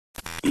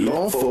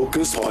Law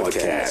Focus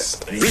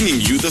Podcast.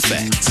 Bringing you the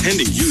facts,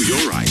 handing you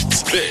your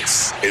rights.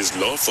 This is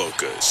Law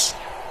Focus.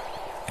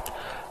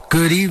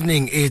 Good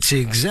evening. It's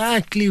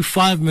exactly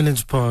 5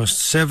 minutes past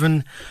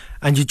 7,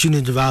 and you tune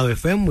into Vow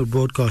FM. We're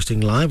broadcasting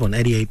live on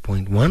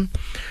 88.1.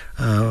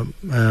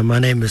 My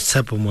name is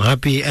Tsepo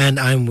Mohapi, and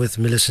I'm with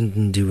Millicent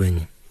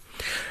Ndiwenyi.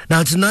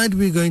 Now, tonight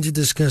we're going to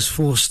discuss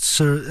forced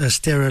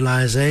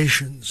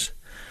sterilizations.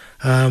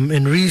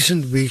 In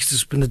recent weeks, this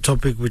has been a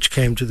topic which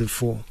came to the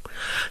fore.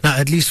 Now,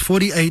 at least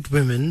 48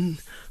 women,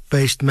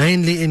 based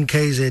mainly in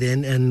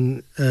KZN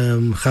and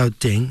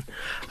Gauteng,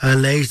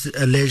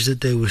 alleged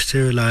that they were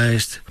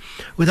sterilized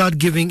without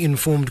giving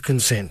informed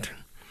consent.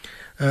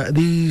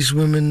 These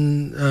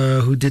women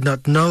who did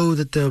not know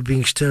that they were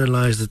being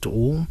sterilized at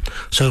all.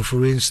 So,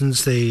 for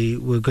instance, they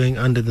were going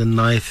under the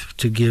knife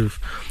to give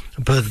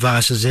birth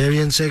via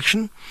cesarean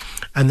section,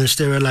 and the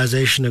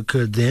sterilization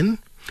occurred then.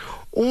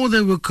 Or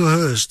they were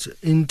coerced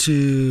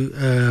into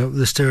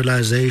the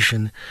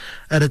sterilization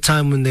at a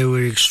time when they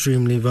were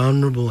extremely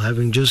vulnerable,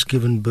 having just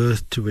given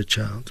birth to a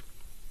child.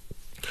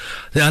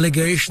 The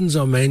allegations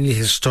are mainly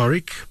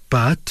historic,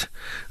 but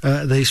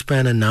they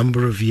span a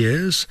number of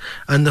years,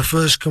 and the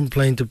first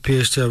complaint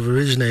appears to have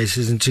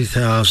originated in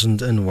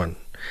 2001.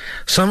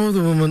 Some of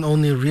the women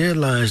only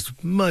realized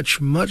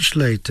much, much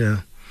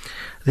later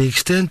the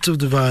extent of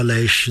the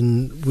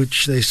violation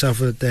which they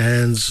suffered at the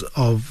hands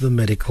of the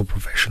medical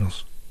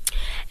professionals.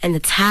 And the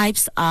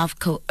types of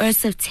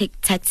coercive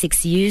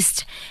tactics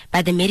used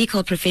by the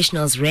medical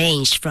professionals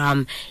ranged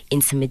from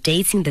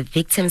intimidating the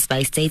victims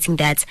by stating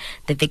that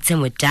the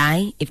victim would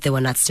die if they were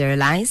not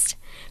sterilized,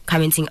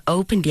 commenting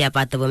openly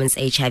about the woman's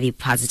HIV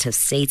positive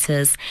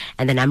status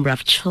and the number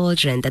of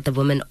children that the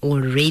woman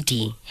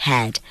already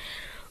had.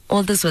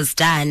 All this was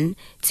done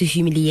to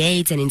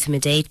humiliate and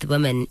intimidate the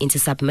woman into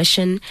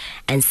submission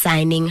and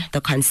signing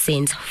the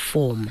consent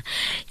form.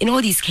 In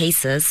all these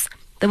cases,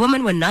 the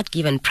women were not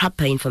given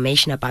proper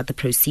information about the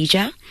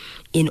procedure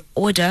in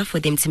order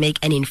for them to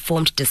make an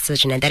informed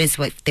decision, and that is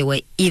what they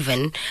were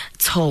even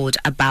told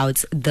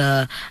about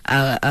the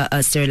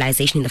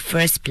sterilization in the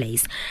first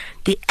place.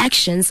 The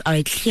actions are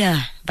a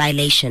clear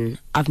violation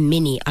of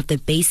many of the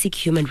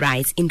basic human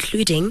rights,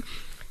 including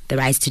the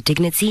rights to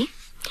dignity,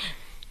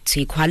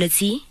 to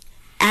equality,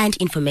 and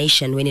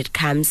information when it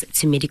comes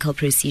to medical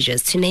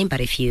procedures, to name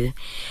but a few.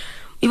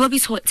 We will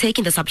be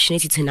taking this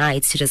opportunity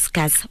tonight to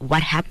discuss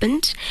what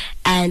happened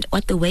and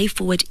what the way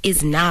forward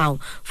is now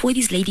for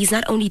these ladies,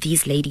 not only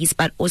these ladies,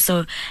 but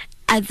also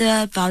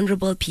other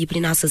vulnerable people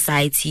in our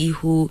society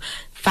who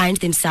find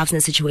themselves in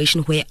a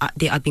situation where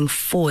they are being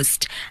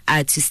forced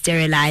to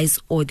sterilize,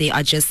 or they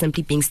are just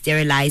simply being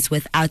sterilized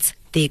without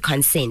their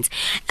consent.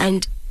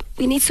 And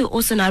we need to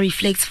also now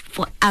reflect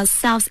for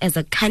ourselves as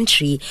a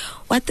country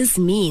what this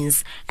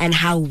means and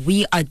how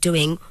we are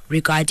doing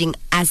regarding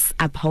us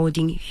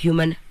upholding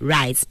human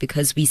rights,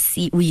 because we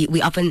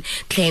often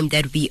claim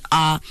that we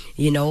are,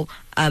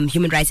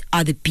 human rights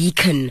are the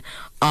beacon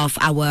of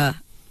our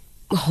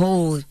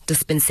whole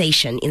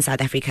dispensation in South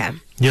Africa.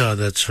 Yeah,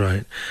 that's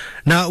right.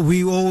 Now,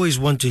 we always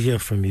want to hear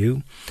from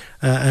you,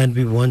 and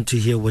we want to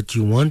hear what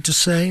you want to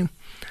say.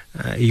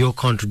 Your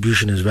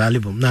contribution is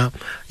valuable. Now,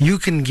 you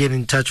can get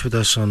in touch with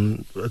us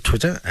on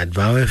Twitter at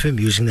VowFM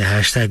using the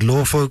hashtag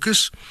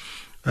LawFocus.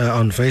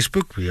 On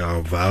Facebook, we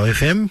are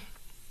VowFM.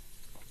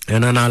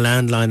 And on our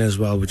landline as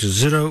well, which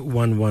is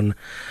 011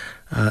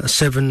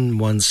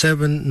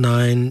 717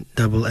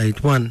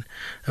 9881.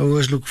 I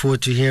always look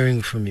forward to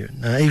hearing from you.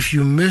 Now, if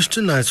you missed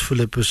tonight's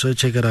full episode,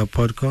 check out our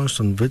podcast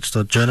on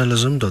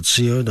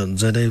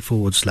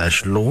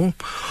wits.journalism.co.za/law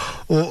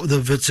or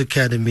the Wits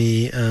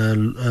Academy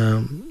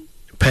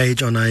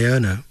page on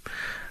Iono,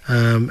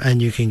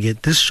 and you can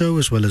get this show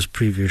as well as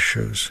previous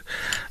shows.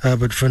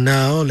 But for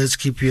now, let's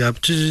keep you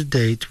up to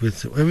date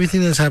with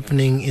everything that's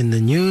happening in the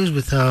news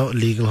with our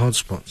legal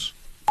hotspots.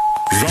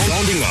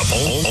 Rounding up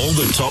all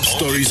the top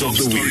stories of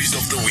the week.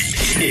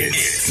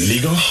 It's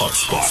Legal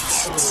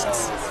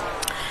Hotspots.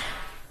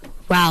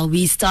 Well,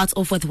 we start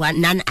off with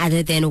none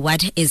other than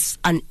what is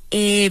on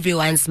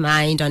everyone's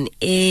mind, on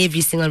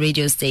every single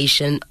radio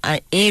station,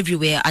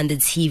 everywhere on the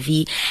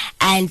TV,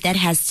 and that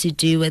has to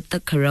do with the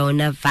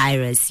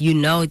coronavirus. You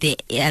know, there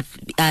have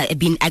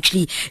been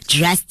actually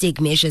drastic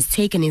measures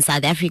taken in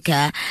South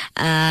Africa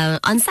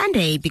on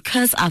Sunday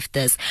because of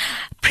this.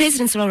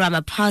 President Cyril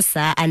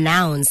Ramaphosa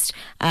announced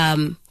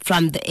from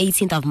the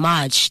 18th of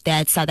March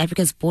that South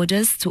Africa's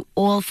borders to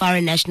all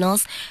foreign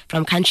nationals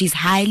from countries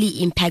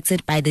highly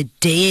impacted by the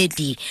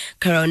deadly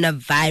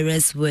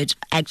coronavirus would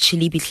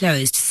actually be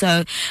closed.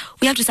 So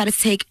we have decided to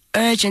take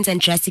urgent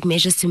and drastic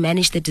measures to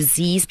manage the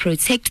disease,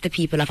 protect the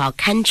people of our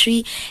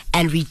country,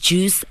 and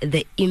reduce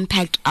the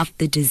impact of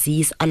the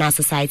disease on our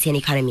society and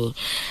economy.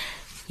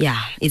 Yeah,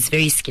 it's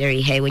very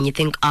scary. Hey, when you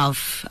think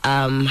of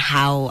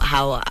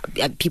how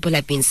people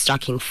have been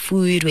stocking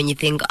food, when you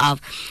think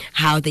of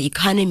how the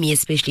economy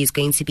especially is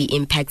going to be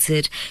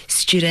impacted,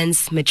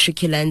 students,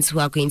 matriculants who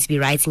are going to be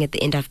writing at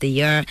the end of the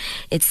year,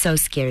 it's so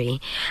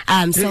scary.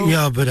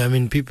 Yeah, but I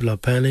mean, people are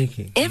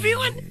panicking.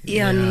 Everyone,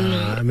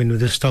 I mean, with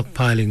the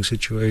stockpiling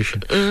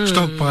situation,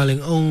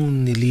 stockpiling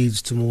only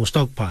leads to more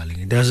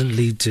stockpiling. It doesn't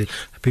lead to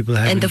people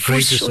having and the food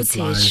greater shortage.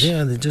 supplies.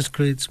 Yeah, it just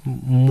creates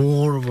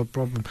more of a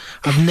problem.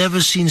 I've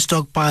never seen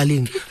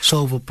stockpiling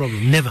solve a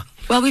problem. Never.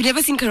 Well, we've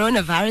never seen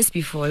coronavirus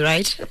before,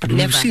 right? But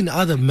Never. we've seen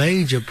other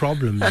major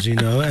problems,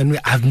 and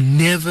I've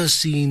never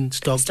seen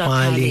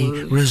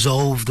stockpiling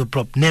resolve the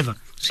problem. Never.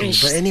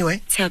 But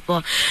anyway.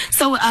 Terrible.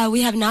 So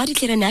we have now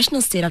declared a national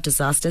state of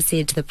disaster,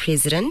 said the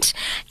president,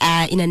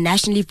 in a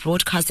nationally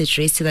broadcast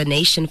address to the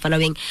nation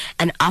following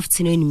an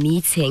afternoon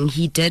meeting.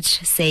 He did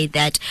say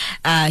that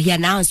he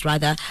announced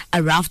a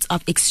raft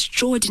of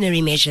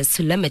extraordinary measures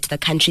to limit the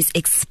country's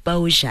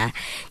exposure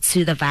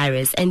to the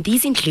virus. And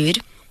these include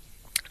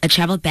a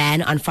travel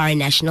ban on foreign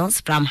nationals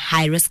from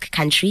high-risk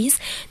countries,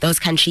 those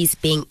countries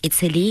being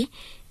Italy,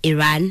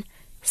 Iran,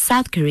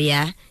 South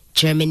Korea,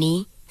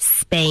 Germany,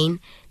 Spain,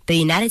 the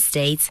United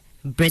States,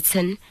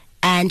 Britain,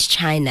 and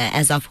China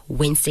as of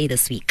Wednesday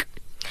this week.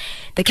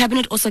 The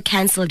cabinet also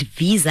cancelled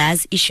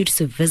visas issued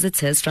to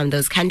visitors from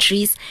those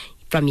countries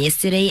from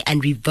yesterday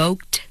and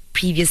revoked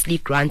previously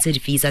granted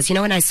visas.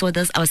 When I saw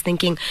this, I was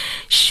thinking,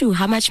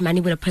 how much money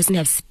would a person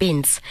have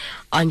spent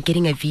on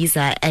getting a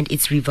visa and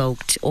it's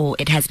revoked or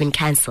it has been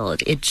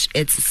cancelled? It's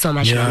so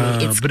much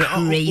money. It's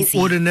crazy.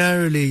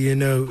 Ordinarily,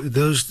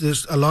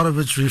 there's a lot of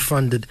it's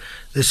refunded.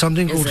 There's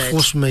something called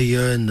force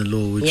majeure in the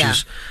law, which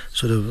is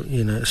sort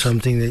of,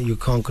 something that you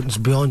can't, it's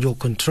beyond your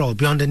control,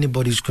 beyond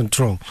anybody's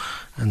control.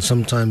 And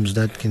sometimes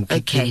that can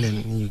kick in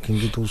and you can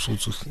get all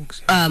sorts of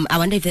things. I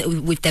wonder if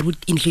that would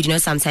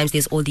include, sometimes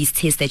there's all these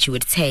tests that you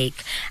would take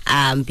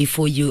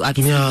before you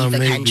obviously leave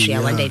the country.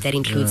 I wonder if that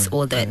includes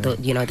all the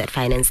that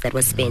finance that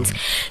was spent.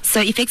 So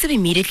effective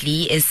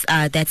immediately is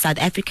that South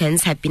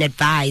Africans have been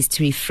advised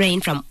to refrain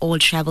from all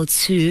travel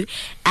to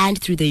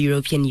and through the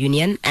European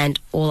Union and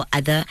all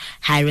other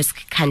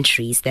high-risk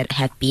countries that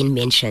have been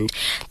mentioned.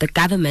 The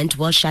government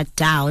will shut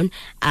down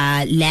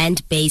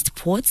land-based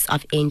ports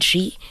of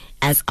entry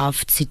as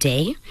of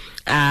today,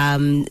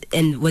 and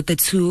with the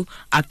 2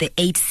 of the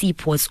 8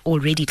 seaports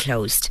already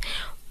closed.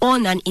 All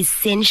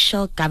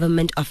non-essential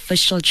government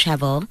official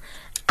travel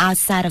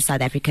outside of South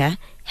Africa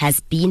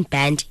has been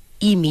banned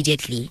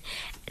immediately.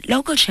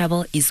 Local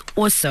travel is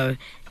also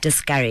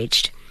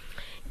discouraged.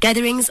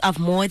 Gatherings of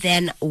more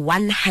than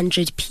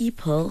 100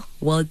 people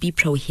will be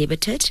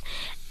prohibited,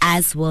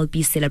 as will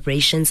be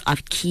celebrations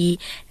of key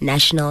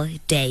national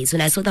days.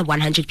 When I saw the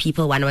 100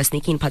 people one, I was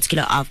thinking in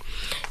particular of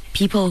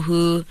people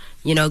who,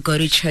 go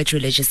to church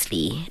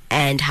religiously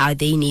and how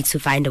they need to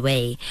find a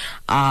way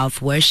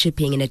of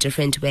worshipping in a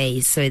different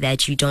way so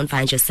that you don't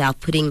find yourself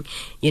putting,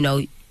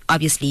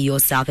 obviously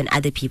yourself and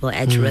other people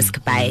at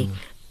risk by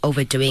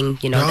overdoing,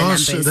 the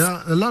numbers. There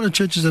are a lot of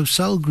churches have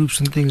cell groups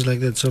and things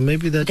like that, so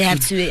maybe that they have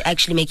to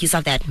actually make use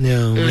of that.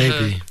 Yeah,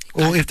 maybe.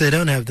 Or if they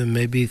don't have them,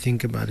 maybe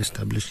think about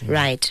establishing.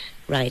 Right.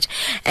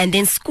 And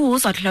then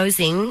schools are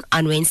closing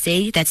on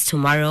Wednesday. That's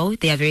tomorrow.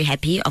 They are very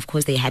happy. Of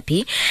course, they're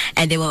happy.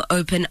 And they will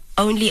open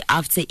only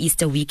after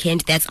Easter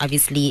weekend. That's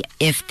obviously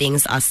if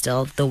things are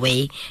still the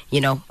way,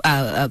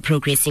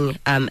 progressing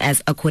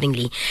as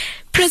accordingly.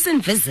 Prison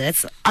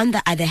visits, on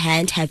the other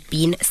hand, have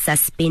been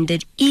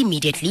suspended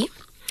immediately.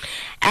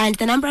 And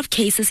the number of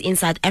cases in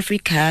South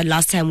Africa,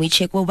 last time we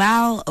checked, were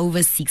well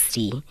over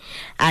 60.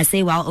 I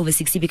say well over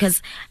 60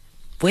 because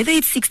whether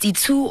it's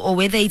 62 or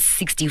whether it's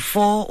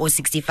 64 or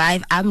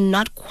 65, I'm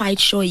not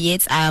quite sure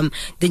yet.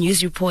 The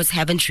news reports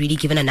haven't really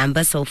given a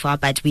number so far,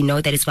 but we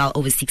know that it's well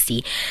over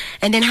 60.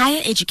 And then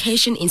higher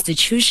education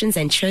institutions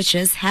and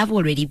churches have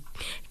already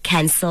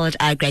cancelled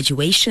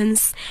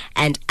graduations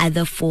and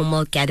other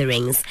formal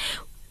gatherings.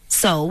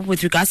 So,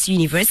 with regards to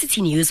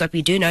university news, what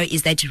we do know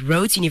is that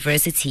Rhodes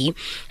University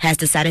has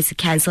decided to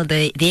cancel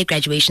their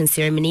graduation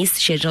ceremonies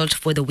scheduled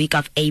for the week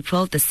of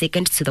April the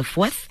 2nd to the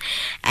 4th,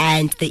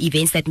 and the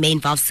events that may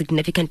involve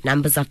significant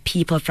numbers of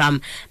people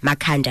from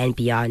Makhanda and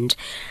beyond.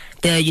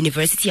 The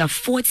University of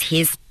Fort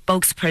Hare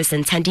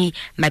spokesperson Thandi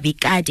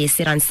Mabikade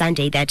said on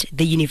Sunday that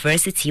the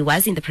university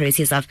was in the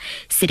process of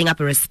setting up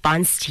a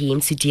response team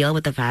to deal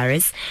with the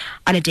virus.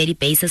 On a daily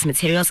basis,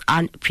 materials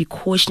on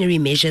precautionary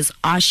measures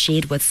are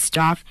shared with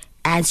staff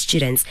and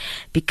students.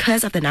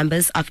 Because of the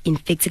numbers of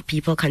infected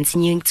people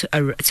continuing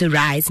to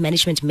rise,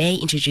 management may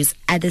introduce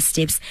other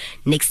steps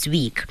next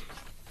week.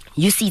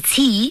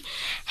 UCT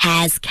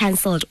has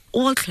cancelled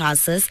all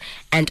classes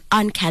and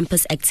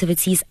on-campus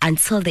activities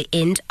until the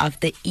end of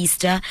the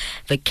Easter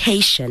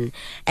vacation.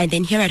 And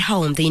then here at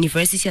home, the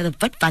University of the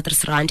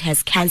Witwatersrand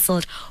has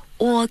cancelled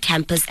all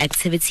campus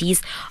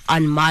activities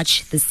on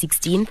March the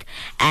 16th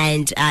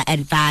and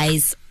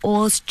advise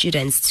all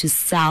students to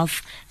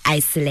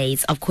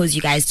self-isolate. Of course,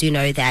 you guys do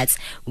know that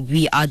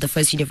we are the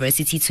first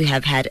university to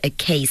have had a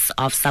case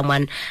of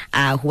someone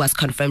who was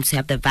confirmed to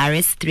have the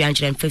virus.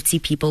 350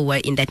 people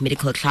were in that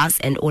medical class,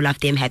 and all of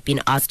them have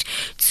been asked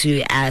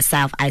to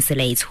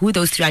self-isolate. Who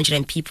those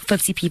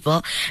 350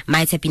 people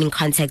might have been in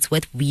contact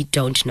with, we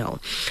don't know.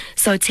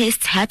 So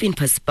tests have been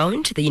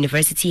postponed. The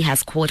university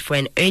has called for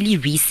an early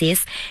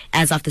recess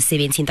as of the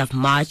 17th of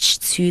March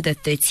to the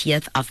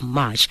 30th of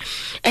March.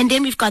 And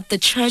then we've got the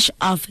Church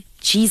of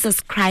Jesus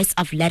Christ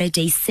of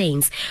Latter-day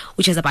Saints,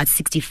 which has about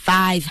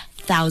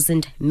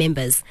 65,000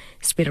 members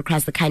spread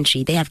across the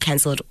country. They have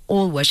cancelled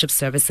all worship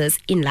services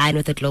in line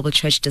with the global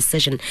church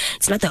decision.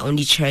 It's not the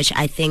only church.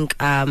 I think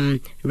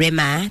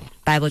Rema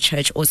Bible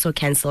Church also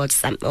cancelled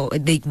some, or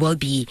they will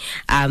be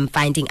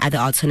finding other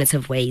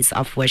alternative ways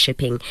of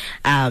worshiping.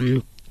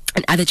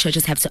 And other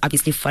churches have to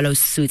obviously follow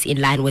suit in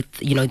line with,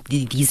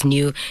 these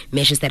new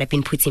measures that have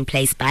been put in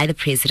place by the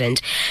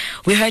president.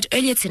 We heard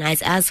earlier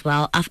tonight as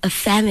well of a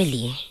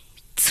family,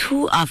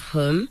 2 of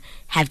whom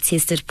have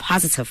tested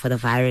positive for the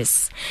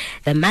virus.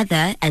 The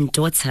mother and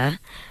daughter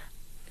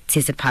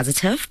tested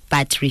positive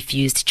but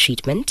refused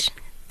treatment.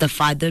 The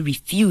father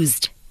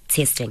refused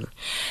testing.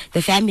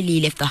 The family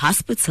left the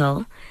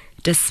hospital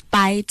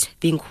despite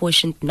being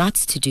cautioned not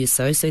to do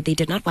so, so they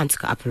did not want to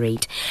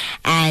cooperate.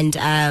 And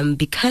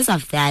because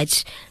of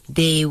that,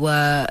 they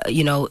were,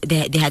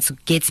 they had to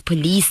get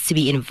police to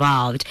be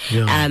involved.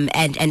 Yeah.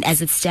 And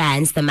as it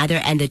stands, the mother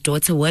and the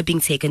daughter were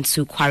being taken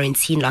to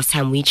quarantine last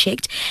time we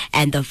checked,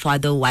 and the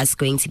father was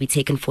going to be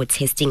taken for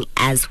testing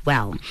as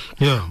well.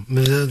 Yeah,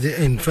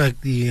 in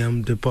fact,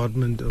 the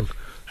Department of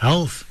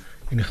Health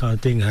in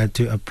Gauteng had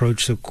to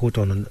approach the court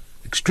on an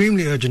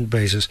extremely urgent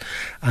basis,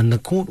 and the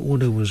court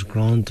order was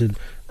granted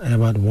at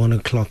about 1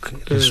 o'clock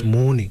this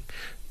morning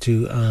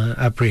to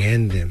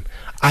apprehend them.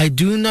 I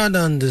do not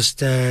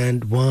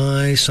understand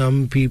why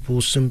some people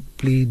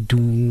simply do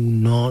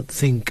not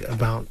think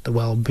about the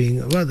well-being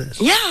of others.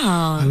 Yeah.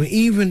 I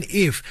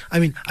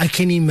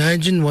can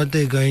imagine what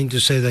they're going to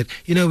say, that,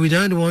 we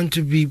don't want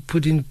to be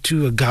put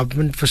into a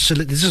government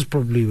facility. This is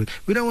probably what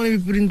we don't want to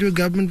be put into a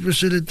government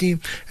facility,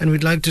 and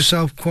we'd like to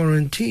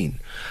self-quarantine.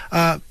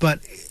 But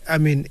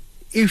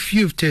if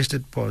you've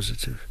tested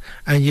positive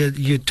and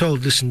you're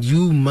told, listen,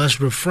 you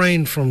must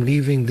refrain from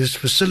leaving this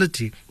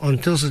facility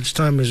until such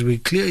time as we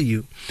clear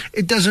you,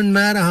 it doesn't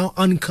matter how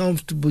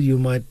uncomfortable you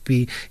might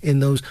be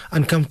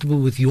uncomfortable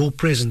with your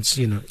presence,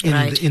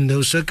 in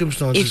those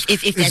circumstances.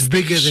 If it's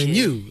bigger than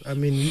you.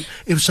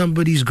 If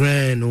somebody's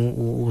gran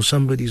or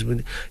somebody's,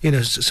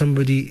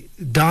 somebody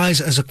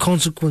dies as a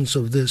consequence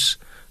of this,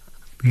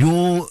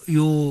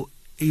 your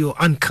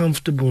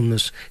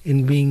uncomfortableness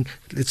in being,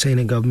 let's say, in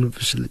a government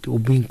facility or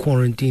being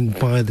quarantined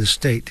by the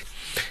state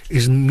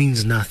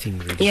means nothing,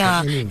 really.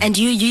 Yeah, and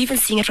you even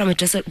seeing it from a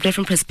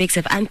different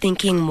perspective. I'm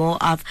thinking more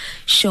of,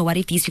 what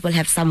if these people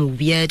have some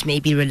weird,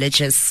 maybe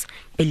religious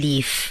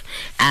belief,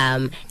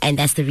 and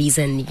that's the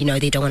reason,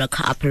 they don't want to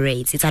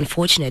cooperate. It's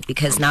unfortunate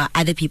because now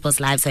other people's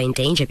lives are in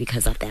danger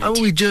because of that.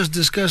 We just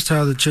discussed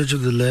how the Church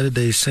of the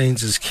Latter-day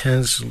Saints has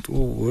cancelled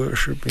all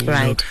worshiping,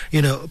 right?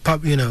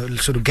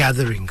 Sort of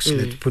gatherings.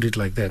 Let's put it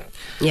like that.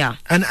 Yeah,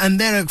 and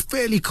they're a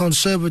fairly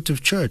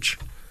conservative church.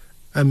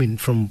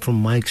 From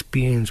my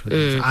experience with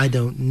this, I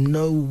don't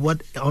know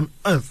what on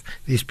earth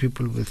these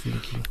people were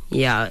thinking.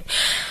 Yeah.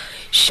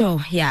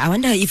 Sure, yeah. I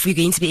wonder if we're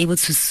going to be able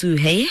to sue,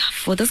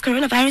 for this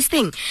coronavirus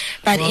thing.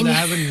 But they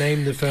haven't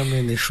named the family,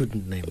 and they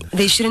shouldn't name them.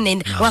 They shouldn't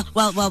name. No.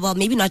 Well.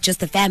 Maybe not just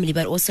the family,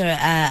 but also,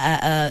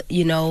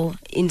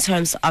 in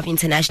terms of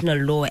international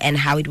law and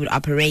how it would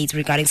operate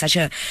regarding such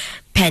a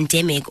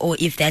pandemic, or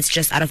if that's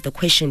just out of the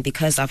question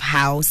because of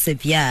how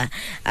severe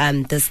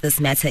this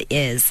matter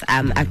is.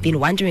 I've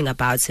been wondering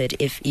about it.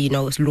 If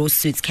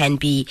lawsuits can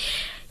be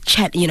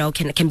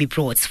can be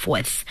brought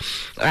forth.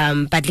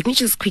 But let me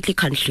just quickly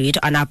conclude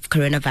on our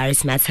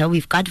coronavirus matter.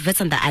 We've got Wits,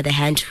 on the other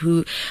hand,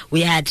 who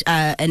we had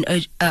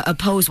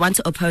want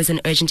to oppose an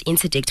urgent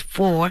interdict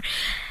for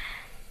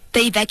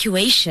the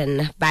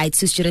evacuation by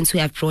 2 students who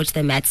have brought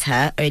the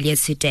matter earlier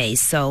today.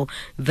 So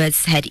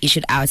Wits had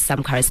issued out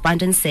some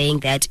correspondence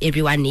saying that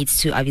everyone needs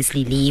to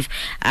obviously leave.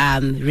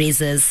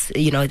 Raises,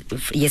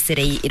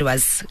 yesterday it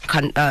was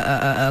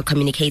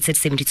communicated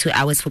 72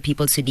 hours for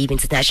people to leave,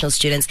 international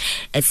students,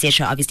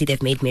 etc. Obviously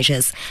they've made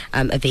measures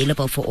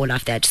available for all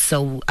of that.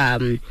 So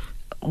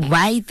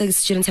why the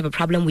students have a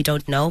problem, we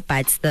don't know,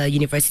 but the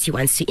university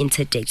wants to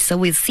interdict. So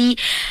we'll see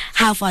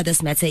how far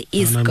this matter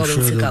is going to go.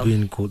 I'm sure they'll be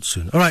in court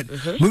soon. All right,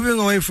 moving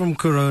away from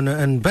corona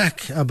and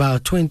back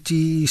about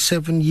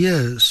 27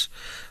 years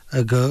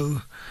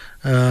ago,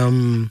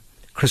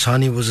 Chris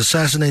Hani was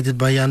assassinated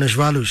by Janusz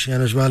Waluś.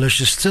 Janusz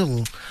Waluś is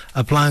still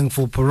applying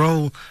for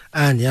parole,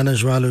 and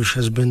Janusz Waluś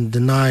has been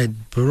denied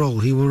parole.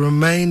 He will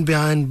remain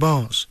behind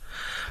bars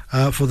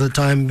for the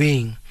time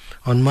being.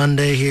 On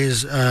Monday,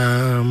 his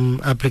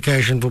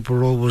application for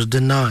parole was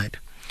denied.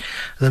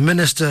 The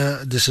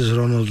Minister, this is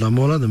Ronald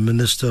Lamola, the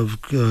Minister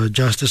of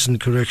Justice and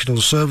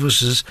Correctional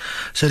Services,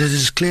 said it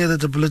is clear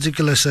that the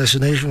political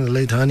assassination of the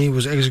late Hani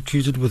was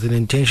executed with an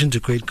intention to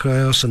create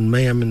chaos and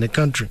mayhem in the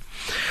country.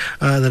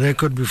 The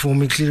record before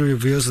me clearly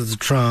reveals that the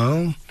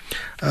trial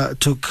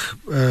took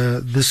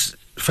this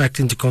fact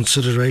into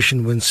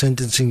consideration when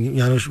sentencing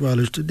Janusz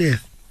Walus to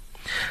death.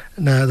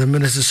 Now, the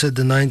minister said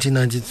the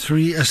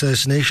 1993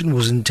 assassination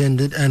was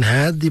intended and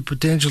had the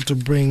potential to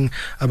bring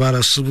about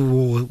a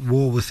civil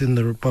war within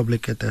the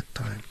republic at that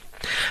time.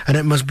 And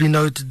it must be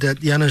noted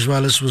that Janusz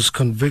Walus was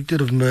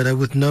convicted of murder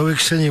with no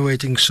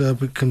extenuating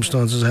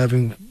circumstances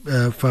having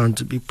found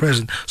to be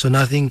present. So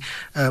nothing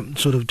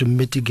sort of to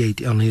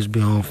mitigate on his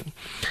behalf.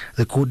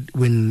 The court,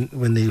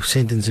 when they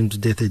sentenced him to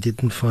death, they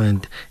didn't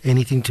find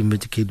anything to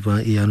mitigate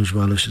Janusz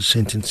Walus'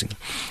 sentencing.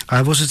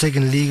 I've also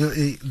taken legal,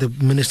 the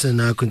minister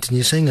now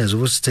continues saying, I've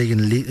also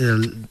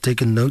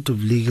taken note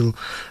of legal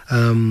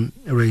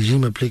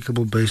regime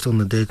applicable based on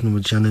the date in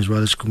which Janusz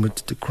Walus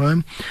committed the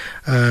crime.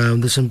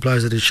 This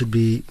implies that it should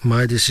be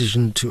my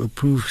decision to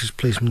approve his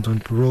placement on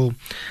parole.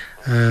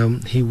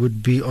 He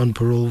would be on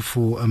parole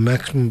for a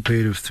maximum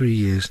period of 3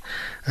 years,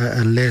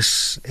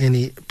 unless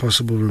any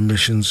possible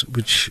remissions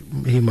which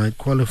he might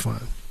qualify.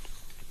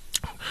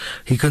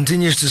 He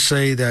continues to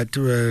say that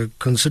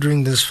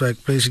considering this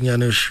fact, placing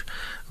Janusz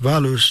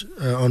Walus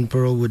on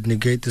parole would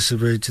negate the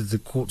severity the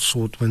court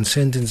sought when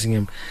sentencing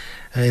him.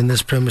 In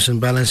this premise and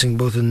balancing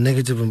both the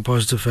negative and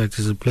positive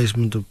factors, the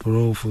placement of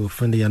parole for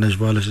offender Janusz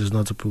Walus is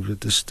not approved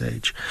at this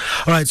stage.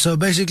 All right, so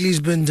basically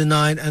he's been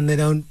denied, and they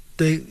haven't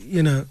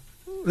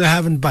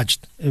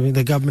budged. I mean,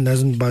 the government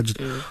hasn't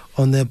budged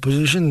on their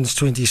position. It's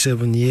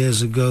 27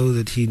 years ago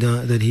that he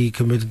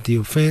committed the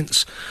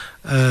offence,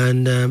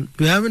 and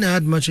we haven't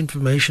had much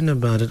information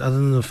about it other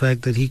than the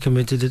fact that he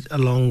committed it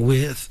along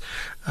with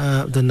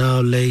the now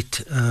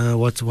late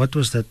what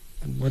was that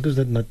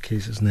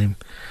nutcase's name?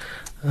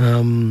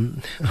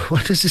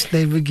 What is his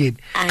name again?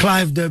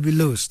 Clive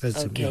Derby-Lewis.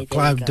 That's okay, it. Yeah.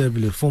 Clive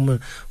Derby-Lewis, former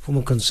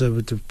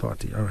Conservative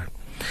Party. All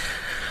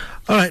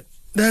right.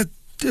 That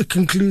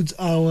concludes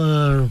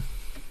our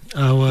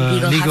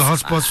legal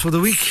hotspots for the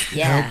week.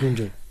 Yeah. I hope you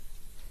enjoy.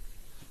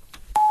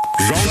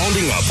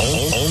 Rounding up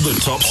all the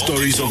top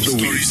stories of the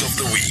week.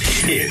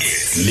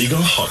 It's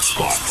Legal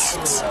Hotspots.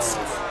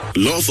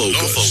 Law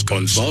Focus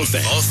on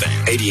Balfam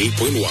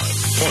 88.1.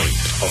 Point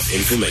of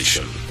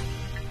information.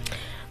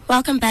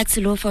 Welcome back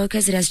to Law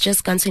Focus. It has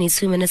just gone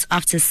 22 minutes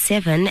after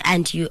 7,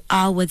 and you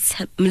are with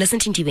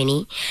Millicent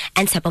Ndiweni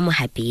and Tshepo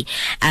Mohapi.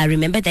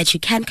 Remember that you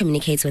can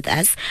communicate with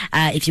us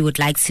if you would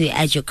like to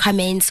add your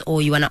comments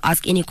or you want to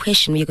ask any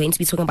question. We're going to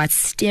be talking about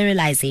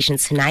sterilization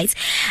tonight.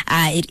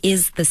 It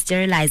is the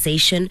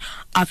sterilization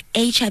of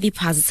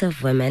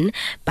HIV-positive women,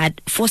 but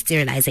forced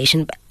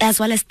sterilization, as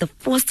well as the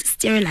forced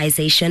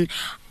sterilization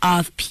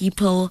of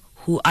people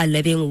who are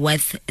living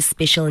with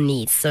special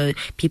needs, so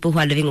people who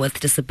are living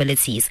with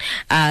disabilities.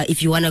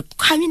 If you want to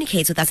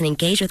communicate with us and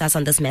engage with us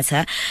on this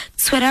matter,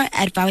 Twitter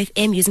at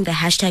VowFM using the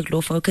hashtag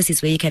LawFocus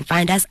is where you can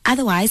find us.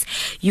 Otherwise,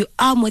 you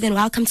are more than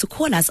welcome to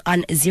call us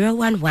on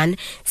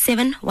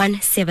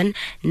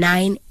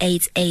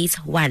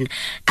 011-717-9881.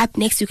 Up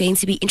next, we're going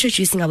to be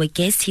introducing our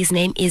guest. His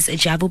name is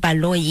Jabu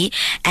Baloyi,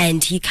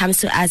 and he comes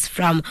to us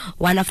from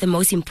one of the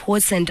most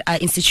important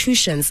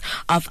institutions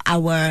of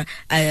our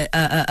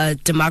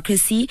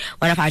democracy,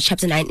 one of our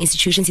Chapter 9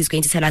 institutions. He's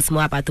going to tell us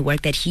more about the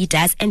work that he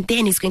does, and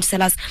then he's going to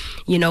tell us,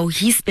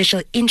 his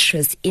special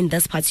interest in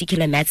this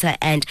particular matter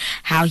and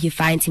how he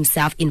finds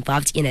himself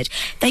involved in it.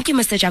 Thank you,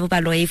 Mr. Jabu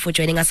Baloyi, for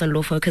joining us on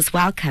Law Focus.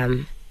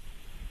 Welcome.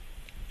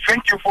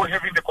 Thank you for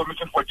having the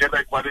Commission for Gender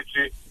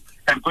Equality,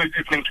 and good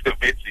evening to the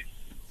Betsy.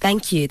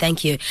 Thank you.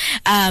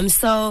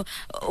 So,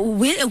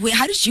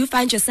 how did you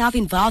find yourself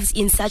involved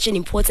in such an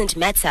important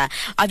matter?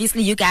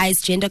 Obviously, you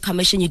guys, Gender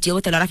Commission, you deal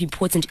with a lot of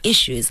important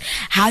issues.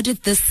 How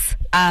did this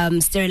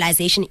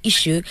sterilization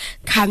issue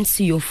come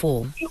to your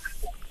fore?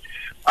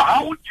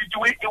 How did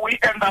we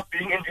end up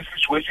being in this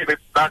situation? Is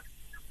that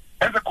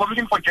as a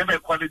Commission for Gender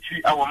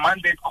Equality, our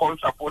mandate calls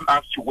upon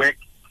us to work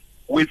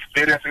with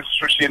various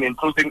institutions,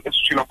 including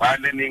Institute of Higher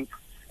Learning,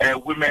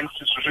 Women's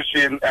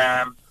Institution,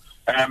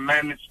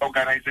 men's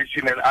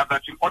organization and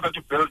others, in order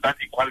to build that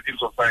equality in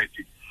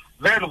society.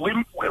 Then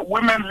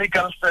Women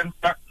Legal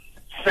Center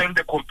sent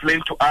a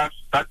complaint to us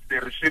that they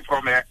received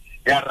from a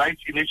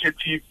rights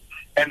initiative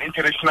and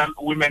international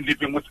women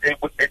living with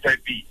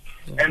HIV.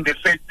 And they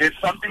said there's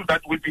something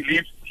that we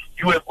believe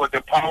you have got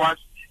the powers,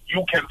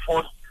 you can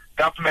force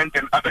government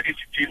and other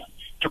entities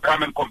to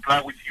come and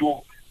comply with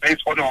you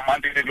based on your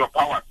mandate and your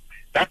powers.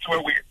 That's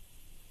where we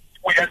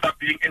end up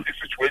being in this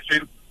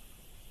situation.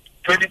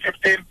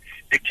 2015,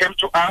 they came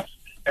to us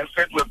and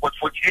said we've got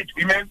 48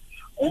 women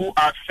who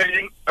are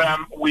saying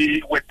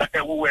we were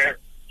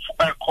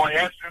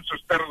coerced into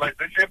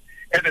sterilization.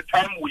 At the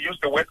time, we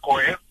used the word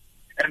coerce,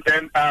 and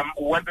then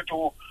we wanted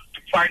to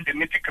find the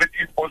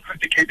nitty-gritty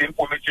authenticate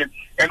information,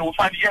 and we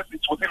find, yes,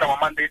 it's within our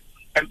mandate.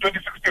 And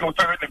 2016, we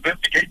started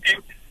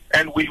investigating,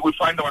 and we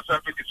find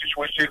ourselves in this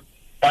situation.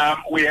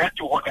 We had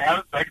to hold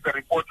back the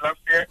report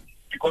last year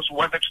because we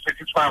wanted to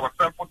satisfy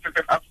ourselves with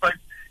certain aspects,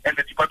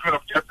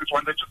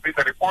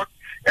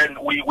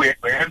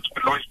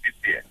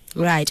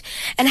 Right.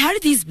 And how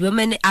did these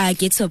women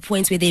get to a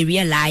point where they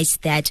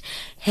realized that,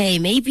 hey,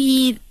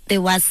 maybe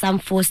there was some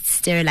forced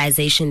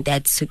sterilization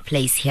that took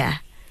place here?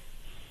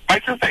 I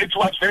just say it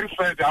was very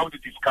sad how they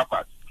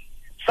discovered.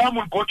 Some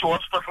will go to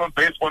hospital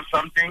based on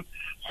something.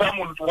 Some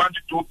will want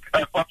to do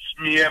pap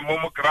smear,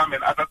 mammogram,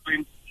 and other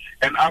things,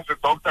 and ask the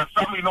doctor.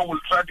 Some, will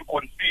try to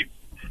conceive,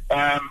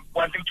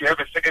 wanting to have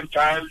a second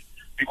child,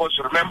 because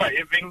remember,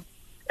 having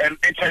an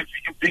HIV,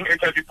 being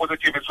HIV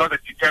positive is not a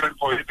deterrent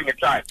for having a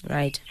child.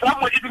 Right.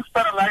 Some were even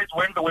sterilized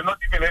when they were not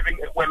even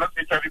were not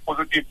HIV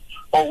positive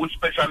or with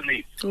special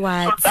needs.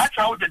 What? So that's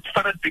how they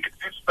started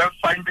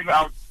finding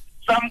out.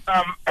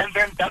 And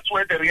then that's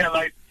where they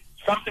realized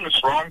something is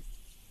wrong.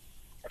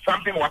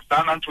 Something was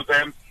done unto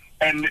them,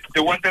 and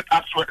they wanted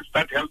us to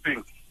start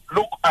helping.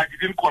 Look, I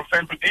didn't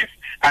consent to this.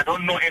 I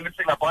don't know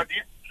anything about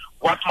it.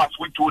 What must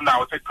we do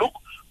now? I said, look,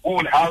 we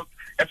will help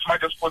as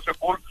much as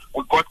possible.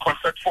 We got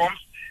consent forms,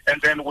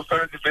 and then we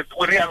started to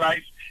we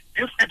realized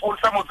these people,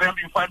 some of them,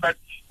 you find that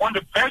on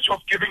the verge of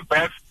giving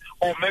birth,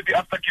 or maybe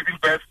after giving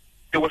birth,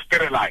 they were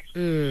sterilized.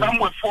 Some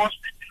were forced,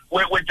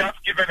 were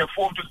just given a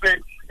form to say,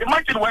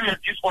 imagine when you're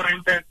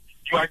disoriented,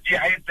 you are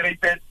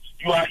dehydrated,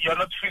 you're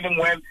not feeling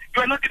well,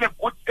 you are not in a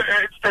good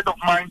state of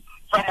mind.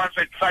 Someone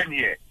said, sign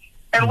here.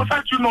 And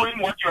without you knowing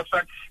what you're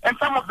saying, and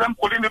some of them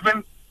couldn't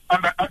even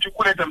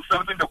articulate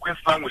themselves in the Queen's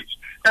language.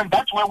 And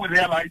that's where we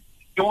realized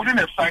they wouldn't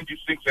have signed these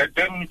things, and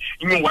then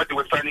you knew what they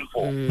were signing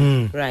for.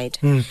 Right.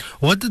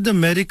 What did the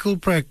medical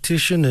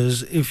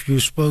practitioners, if you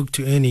spoke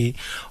to any,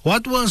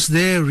 what was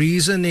their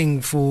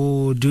reasoning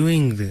for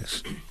doing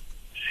this?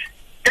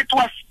 It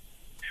was,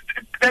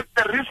 the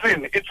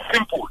reason, it's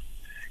simple.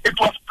 It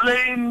was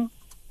plain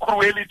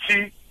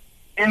cruelty,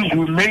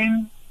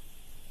 inhumane,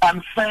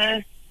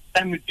 unfair,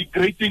 and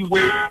degrading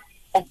way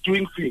of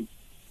doing things.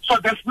 So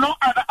there's no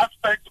other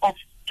aspect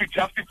to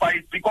justify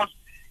it, because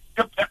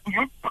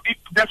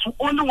there's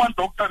only one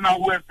doctor now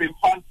who has been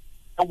found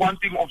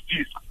wanting of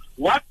this.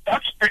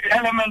 That's the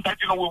element that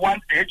we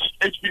want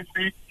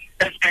HPC,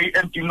 SA,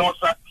 and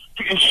DINOSA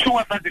to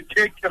ensure that they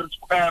take steps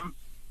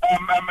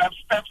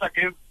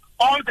against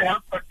all the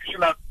health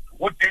practitioners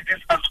who did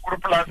this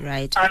unscrupulous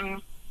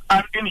and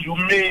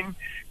inhumane.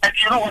 And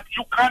you know what?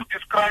 You can't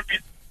describe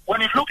it.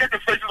 When you look at the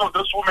faces of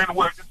those women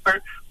who have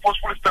been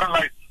forcefully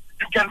sterilized,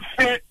 you can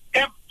say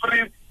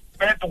every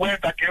bad word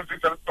against these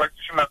health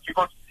practitioners,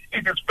 because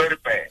it is very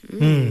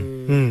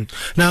bad.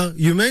 Now,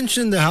 you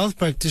mentioned the Health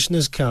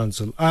Practitioners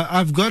Council.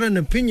 I've got an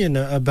opinion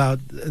about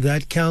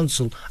that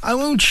council. I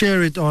won't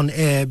share it on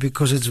air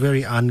because it's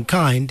very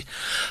unkind.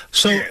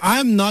 So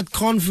I'm not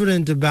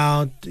confident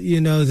about,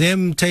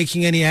 them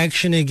taking any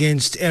action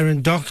against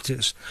errant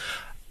doctors.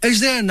 Is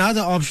there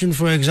another option,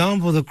 for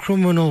example, the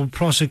criminal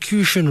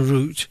prosecution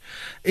route?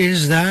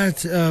 Is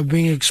that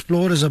being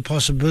explored as a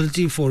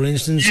possibility, for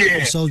instance,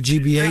 assault,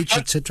 GBH,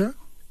 etc.?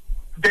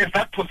 There's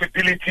that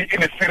possibility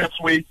in a serious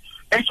way.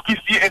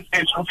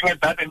 HPCSA is looking at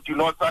that, and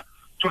DINOSA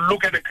to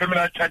look at the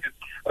criminal charges.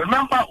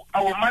 Remember,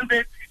 our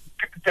mandate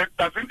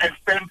doesn't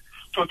extend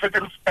to a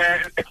certain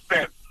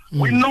extent.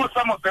 We know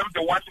some of them,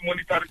 they want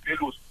monetary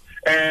values,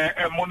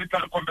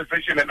 monetary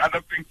compensation and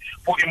other things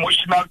for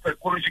emotional,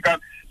 psychological.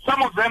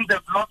 Some of them, they've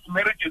lost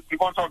marriages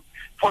because of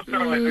forced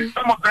sterilization.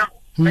 Some of them,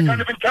 they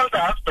can't even tell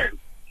their husband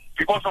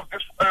because of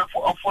this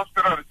forced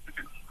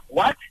sterilization.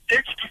 What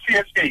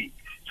HPCSA is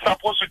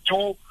supposed to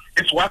do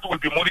is what we'll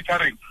be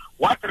monitoring.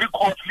 What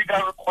records,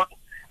 legal records,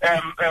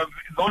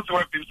 those who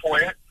have been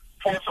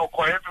forced or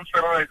coerced in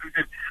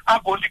sterilization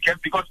are going to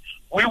get, because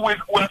we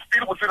are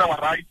still within our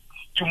right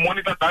to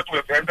monitor that. We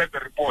have handed the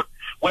report.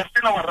 We're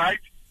still our right,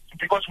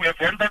 because we have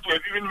handed, we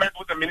have even met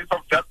with the Minister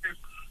of Justice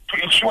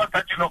to ensure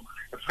that,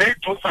 they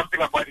do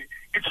something about it.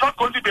 It's not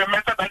going to be a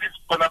matter that is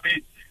going to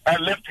be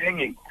left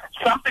hanging.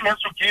 Something has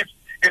to give.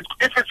 If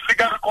it's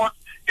legal records,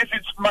 if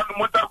it's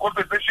monetary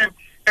compensation,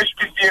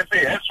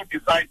 HPCSA has to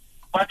decide.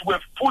 But we've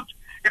put,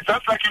 it's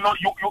just like,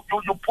 you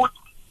put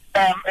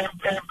a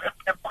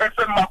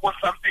question mark on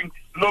something,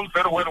 knowing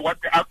very well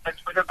what the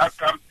expected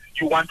outcome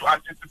you want to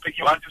anticipate,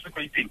 you're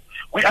anticipating.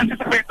 We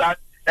anticipate that,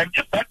 and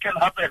if that can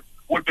happen,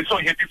 we'll be so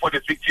happy for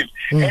the victims.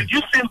 And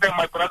you seen them,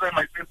 my brother and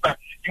my sister,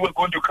 you were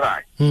going to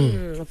cry.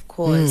 Of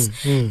course.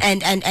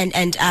 And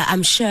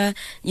I'm sure,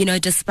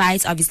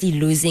 despite obviously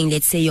losing,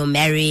 let's say, your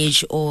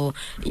marriage or,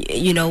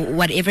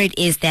 whatever it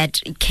is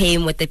that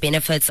came with the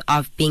benefits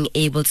of being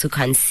able to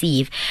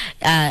conceive,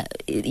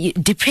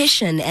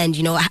 depression and,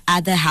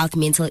 other health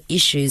mental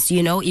issues,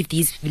 if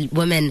these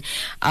women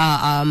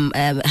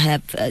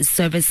have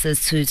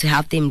services to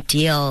help them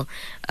deal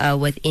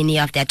with any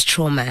of that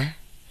trauma.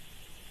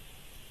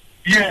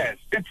 Yes,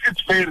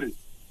 it's very.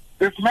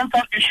 There's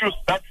mental issues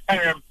that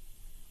is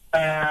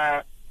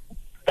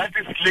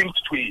linked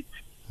to it.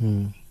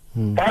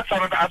 That's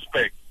another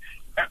aspect.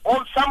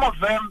 Some of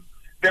them,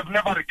 they've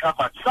never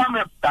recovered. Some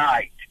have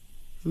died.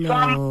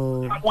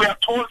 No. Some, we are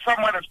told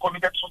someone has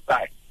committed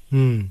suicide.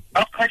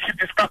 After she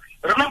discovered.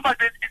 Remember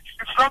that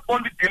it's not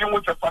only dealing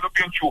with the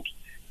fallopian tubes.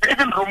 They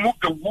even remove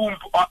the womb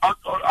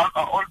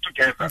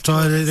altogether.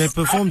 So they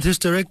performed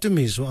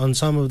hysterectomies on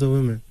some of the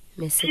women.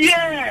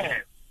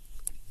 Yes.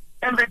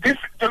 And they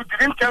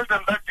didn't tell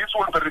them that this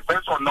will be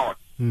reversed or not.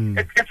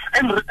 It's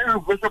an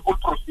irreversible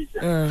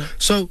procedure.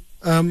 So,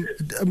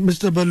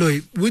 Mr.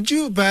 Baloyi, would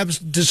you perhaps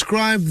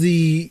describe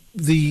the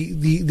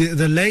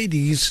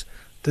ladies,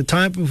 the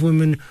type of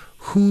women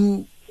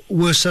who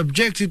were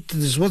subjected to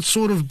this? What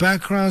sort of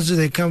backgrounds do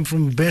they come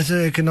from?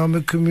 Better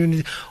economic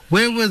community?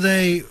 Where were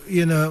they?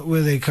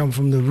 Where they come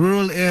from? The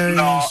rural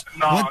areas?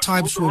 No. What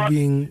types were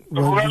being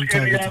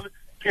targeted?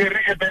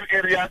 Urban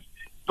areas.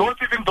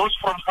 Even those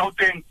from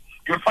Gauteng,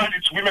 you'll find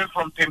it's women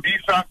from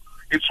Tembisa,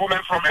 it's women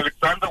from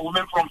Alexander,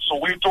 women from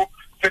Soweto,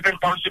 certain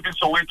township in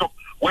Soweto.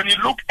 When you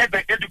look at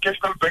the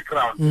educational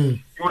background, you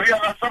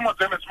realize some of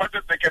them, as much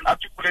as they can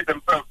articulate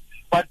themselves,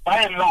 but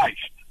by and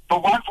large, the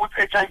ones with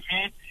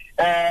HIV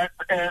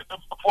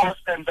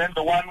first, and then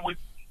the one with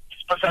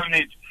special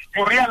needs,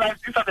 you realize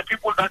these are the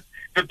people that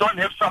they don't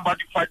have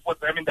somebody fight for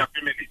them in their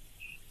family.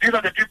 These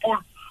are the people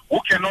who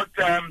cannot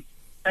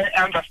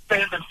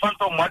understand and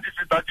fathom what is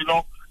it that,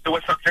 they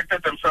were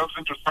subjected themselves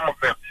into, some of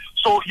them.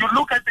 So you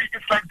look at it,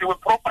 it's like they were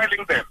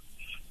profiling them.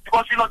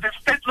 Because, the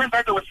statement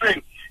that they were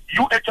saying,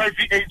 you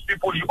HIV/AIDS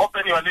people, you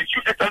open your legs,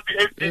 you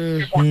HIV/AIDS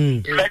people,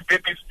 black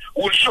babies,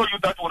 will show you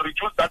that will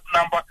reduce that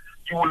number.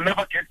 You will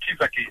never get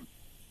kids again.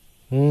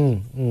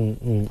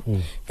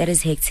 That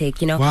is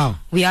hectic. Wow.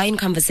 We are in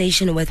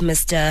conversation with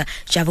Mr.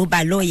 Jabu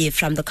Baloyi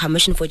from the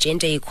Commission for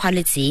Gender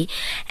Equality,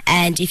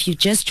 and if you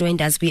just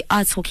joined us, we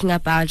are talking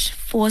about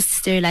forced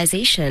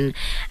sterilization,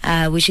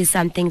 which is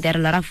something that a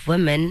lot of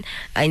women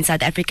in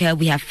South Africa,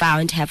 we have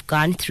found, have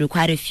gone through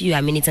quite a few.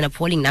 I mean, it's an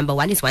appalling number.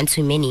 One is one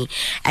too many,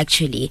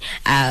 actually,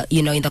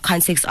 in the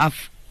context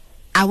of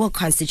our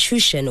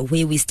constitution,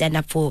 where we stand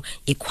up for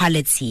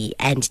equality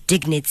and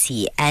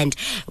dignity, and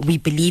we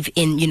believe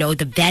in,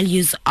 the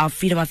values of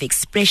freedom of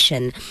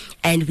expression,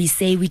 and we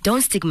say we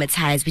don't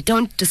stigmatize, we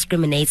don't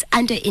discriminate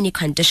under any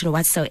condition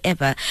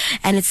whatsoever.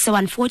 And it's so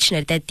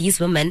unfortunate that these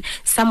women,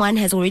 someone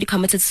has already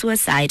committed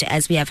suicide,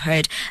 as we have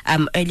heard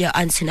earlier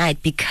on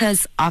tonight,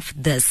 because of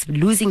this.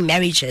 Losing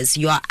marriages,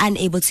 you are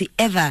unable to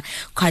ever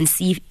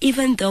conceive,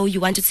 even though you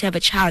wanted to have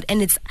a child.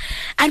 And it's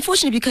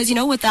unfortunate because,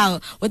 with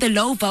a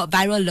low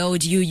viral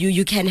load,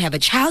 you can have a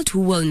child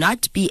who will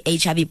not be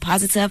HIV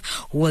positive,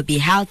 who will be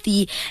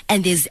healthy,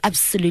 and there's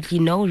absolutely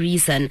no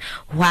reason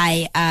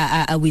why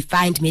we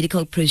find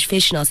medical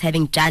professionals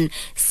having done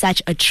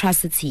such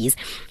atrocities.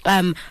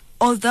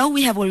 Although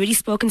we have already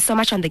spoken so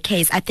much on the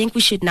case, I think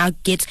we should now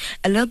get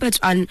a little bit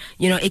on,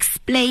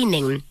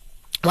 explaining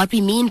what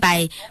we mean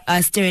by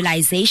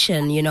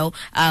sterilization,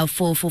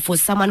 for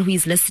someone who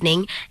is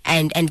listening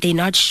and they're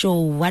not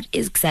sure what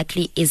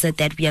exactly is it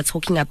that we are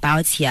talking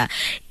about here.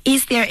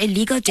 Is there a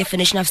legal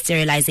definition of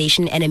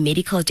sterilization and a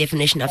medical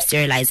definition of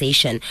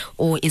sterilization,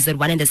 or is it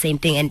one and the same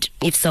thing? And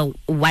if so,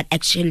 what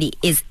actually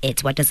is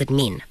it? What does it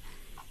mean?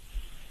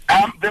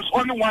 There's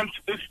only one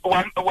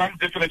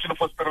definition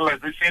for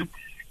sterilization.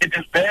 It's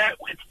there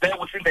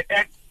within the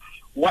Act.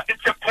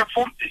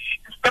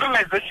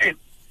 Sterilization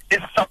is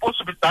supposed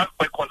to be done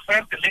by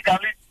consent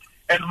legally,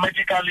 and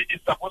medically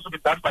it's supposed to be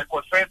done by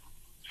consent.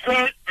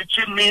 Say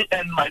between me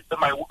and my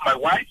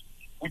wife,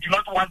 we do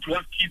not want to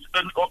have kids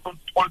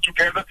all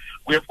together.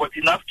 We have got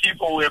enough kids,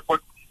 or we have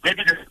got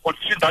maybe the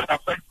condition that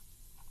affects.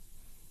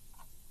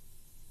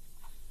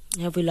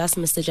 Have we lost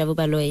Mr. Jabu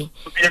Baloyi?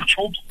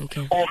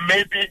 Okay. Or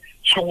maybe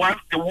she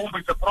wants the womb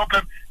is a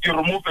problem. You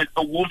remove the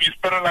womb, you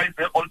sterilize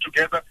her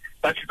altogether,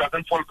 that she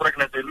doesn't fall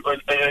pregnant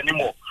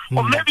anymore.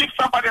 Or maybe if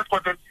somebody has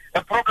got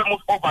a problem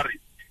with ovaries,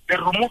 they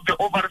remove the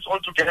ovaries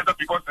altogether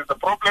because there's a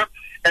problem,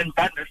 and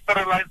then they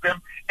sterilize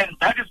them, and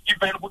that is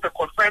given with the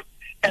consent,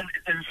 and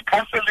it is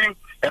counseling.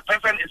 A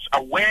person is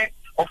aware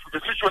of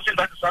the situation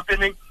that is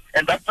happening,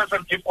 and that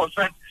person gives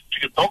consent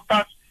to the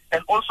doctors,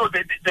 and also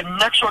they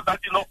make sure that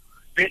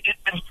they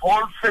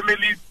involve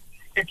families.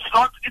 It's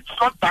not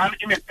done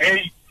in a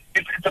day.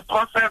 It's a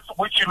process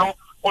which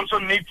also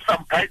needs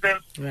some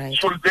guidance. Right.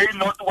 Should they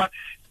not want?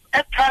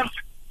 At times,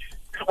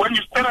 when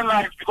you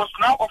sterilize, because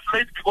now of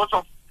late, because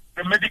of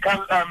the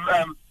medical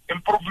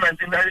improvement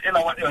in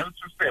our health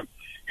system,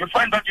 you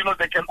find that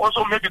they can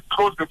also maybe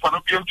close the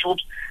fallopian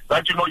tubes,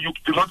 that you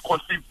do not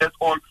conceive at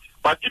all.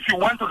 But if you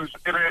want to reverse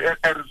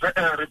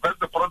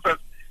the process,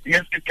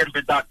 yes, it can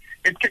be done.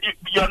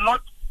 You are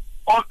not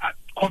all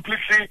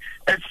completely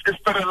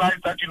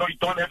sterilized that you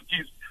don't have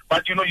kids,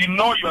 but you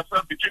know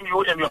yourself, between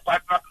you and your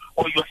partner,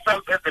 or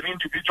yourself as an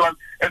individual,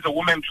 as a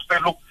woman, to say,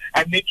 look,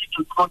 I need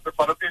you to close the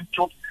fallopian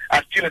tubes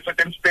until a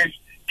certain stage.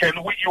 Can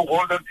you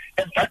hold them?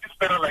 And that is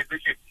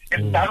sterilization.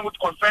 It's done with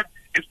consent.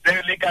 It's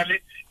there legally,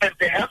 and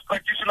the health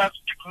practitioners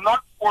did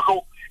not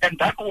follow, and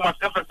that we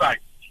must emphasize,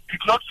 did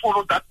not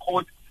follow that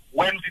code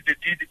when they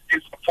did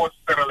this forced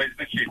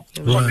sterilization.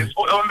 Right. So there's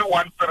only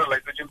one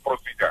sterilization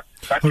procedure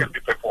that can be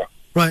performed.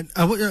 Right.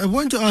 I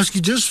want to ask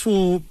you, just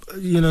for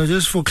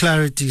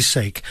clarity's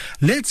sake,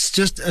 let's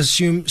just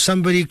assume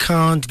somebody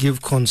can't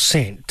give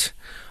consent,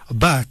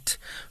 but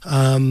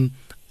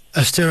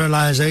a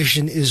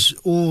sterilization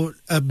or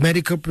a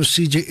medical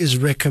procedure is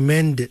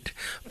recommended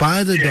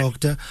by the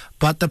doctor,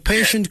 but the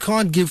patient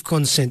can't give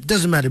consent. It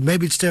doesn't matter.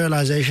 Maybe it's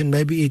sterilization.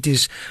 Maybe it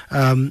is.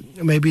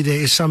 Maybe there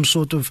is some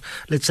sort of,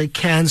 let's say,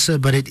 cancer,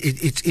 but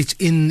it's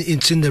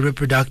in the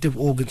reproductive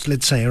organs.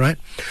 Let's say, right?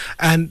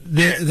 And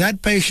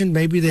that patient,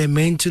 maybe they're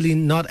mentally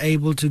not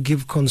able to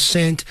give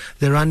consent.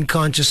 They're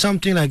unconscious,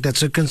 something like that.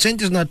 So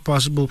consent is not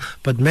possible.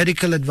 But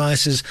medical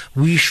advice is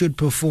we should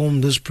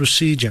perform this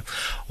procedure.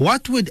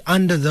 What would,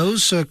 under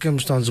those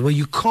circumstances where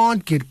you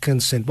can't get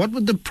consent, what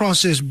would the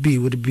process be?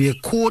 Would it be a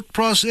court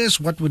process?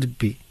 What would it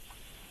be?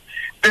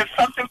 There's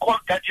something called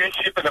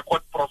guardianship in the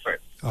court process.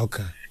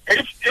 Okay.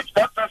 If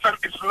that person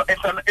is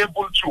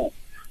unable to,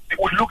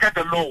 we look at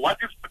the law. What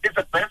is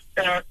the best?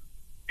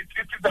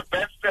 It's the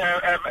best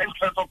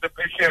interest of the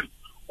patient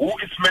who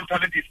is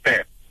mentally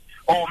disturbed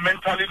or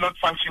mentally not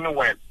functioning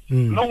well.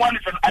 No one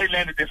is an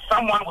island. There's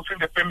someone within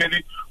the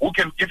family who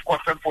can give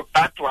consent for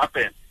that to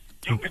happen.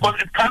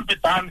 Because it can't be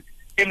done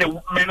in a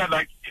manner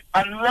like,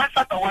 unless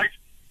otherwise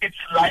it's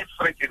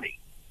life-threatening.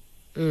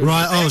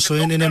 Right. Oh, so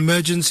in an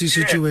emergency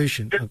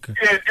situation. Okay.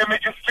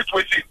 Emergency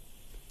situation.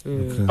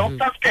 Okay.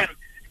 Doctors can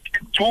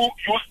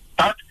use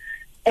that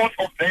oath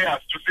of theirs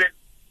to say,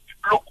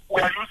 look,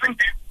 we are using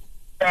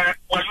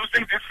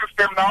this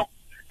system now,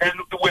 and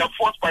we are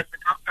forced by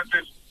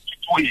circumstances to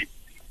do it.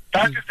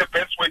 That is the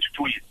best way to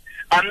do it.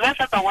 Unless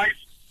otherwise,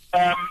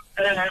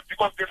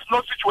 because there's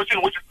no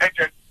situation which is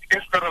urgent in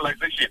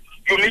sterilization,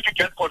 you need to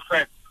get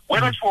consent,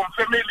 whether it's from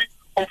family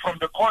or from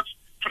the courts,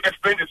 to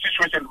explain the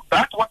situation.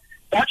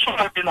 That should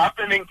have been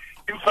happening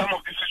in some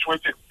of these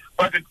situations,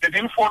 but they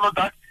didn't follow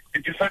that.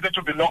 They decided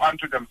to be law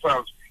unto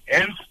themselves.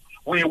 Hence,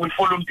 we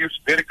follow this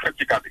very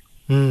critically.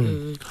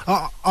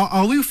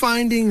 Are we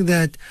finding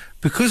that,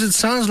 because it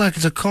sounds like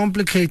it's a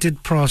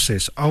complicated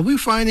process, are we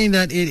finding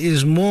that it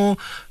is more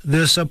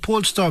the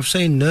support staff,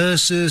 say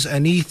nurses,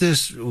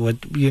 anesthetists,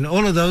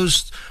 all of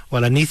those?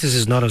 Well, anesthetists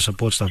is not a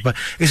support staff, but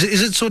is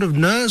it sort of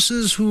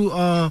nurses who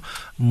are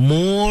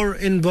more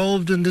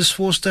involved in this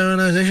forced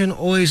sterilization,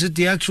 or is it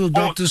the actual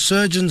doctors,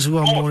 surgeons who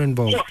are more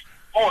involved?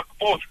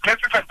 Both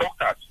nurses and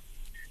doctors.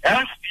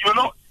 And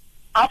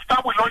after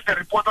we launched the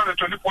report on the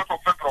 24th of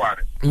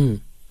February,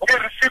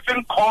 we're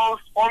receiving calls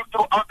all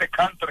throughout the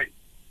country.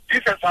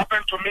 This has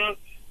happened to me,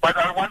 but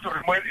I want to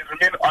remain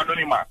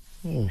anonymous.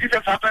 This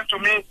has happened to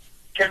me.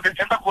 Can the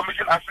Gender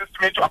Commission assist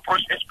me to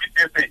approach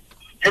HPCSA?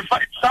 In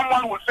fact,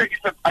 someone will say,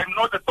 I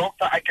know the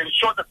doctor, I can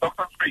show the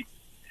doctor's face.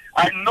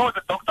 I know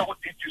the doctor who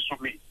did this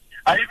to me.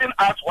 I even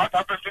asked what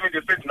happened to me.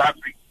 They said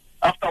nothing.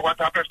 After what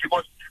happened,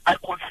 because I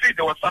could see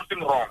there was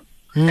something wrong.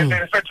 And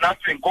they said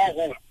nothing, go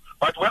home.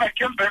 But when I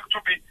came back to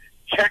be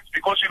checked,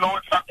 because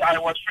I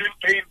was feeling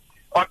pain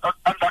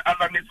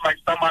underneath my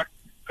stomach,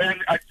 then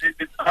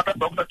the other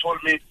doctor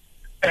told me,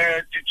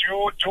 did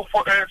you do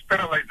for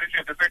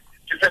sterilization?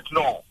 She said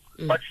no.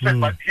 But she said,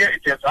 but here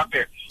it has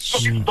happened. So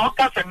it's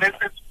doctors and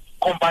nurses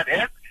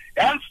combined.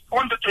 And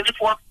on the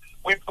 24th,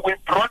 we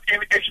brought in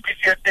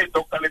HPCSA,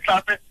 Dr.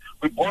 Letlate,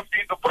 we brought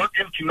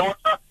in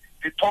Dinosa,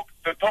 the top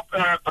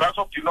brass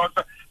of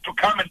Dinosa, to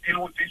come and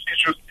deal with these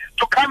issues,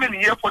 to come and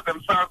hear for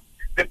themselves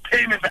the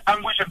pain and the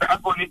anguish and the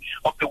agony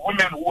of the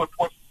women who were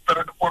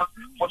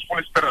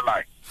forcefully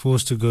sterilized.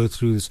 Forced to go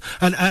through this.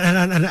 And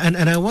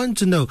I want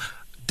to know,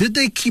 did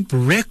they keep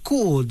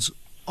records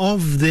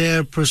of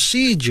their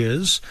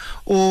procedures,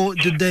 or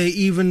did they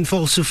even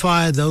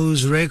falsify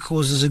those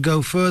records? Does it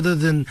go further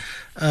than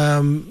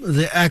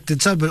the act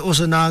itself, but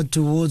also now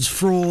towards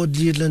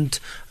fraudulent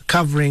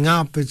covering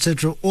up,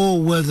 etc.,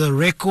 or were the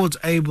records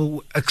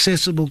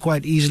accessible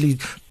quite easily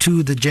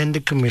to the Gender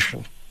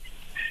Commission?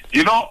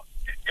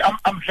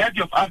 I'm glad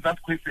you've asked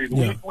that question.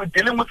 Yeah. We're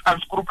dealing with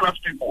unscrupulous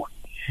people.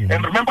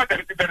 And remember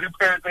the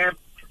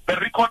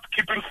record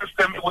keeping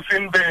system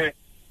within the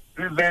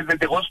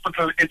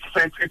hospital,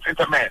 it's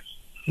a mess.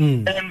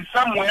 And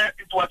somewhere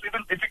it was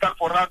even difficult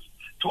for us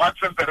to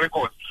access the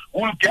records.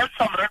 We'll get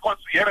some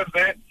records here and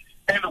there,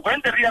 and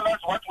when they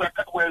realize what we're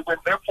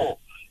there for,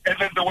 and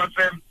then there was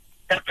a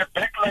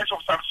backlash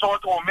of some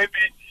sort, or maybe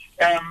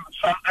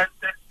some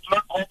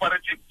not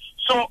cooperative.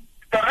 So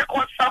the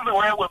records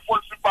somewhere were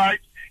falsified.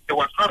 There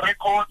was no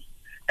records,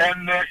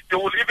 and they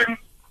will even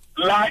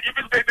lie.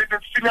 Even the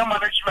senior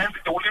management,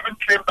 they will even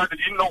claim that they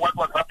didn't know what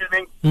was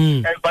happening.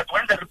 But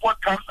when the report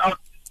comes out,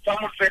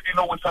 someone said,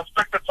 we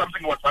suspected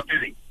something was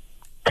happening.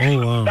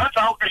 Oh, wow. That's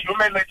how the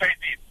human nature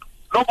is.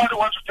 Nobody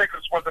wants to take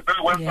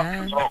responsibility when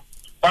something is wrong.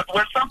 But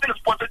when something is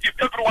positive,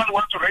 everyone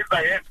wants to raise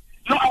their hand.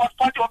 I was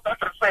part of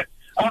that research.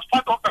 I was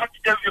part of that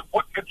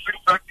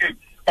thing.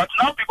 But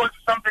now, because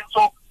it's something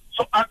so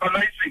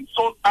agonizing,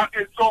 so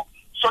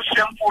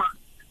shameful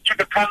to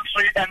the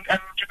country and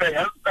to the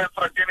health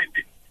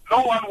fraternity,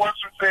 no one wants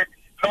to say,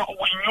 no,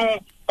 we knew,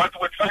 but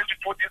we're trying to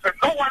do this. And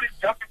no one is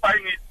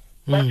justifying it.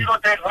 But,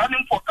 they're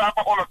running for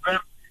cover, all of them.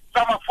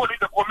 Some are following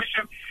the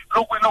commission.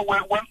 Look, we know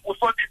when we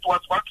thought it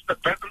was what's the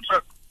best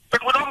interest.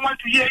 But we don't want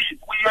to hear it.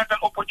 We had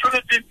an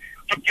opportunity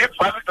to give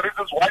valid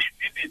reasons why you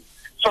did it.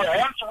 So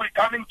hence we're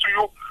coming to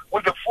you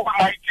with the full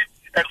might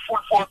and full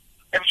force,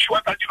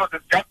 ensure that,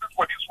 there's justice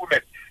for these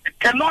women. It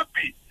cannot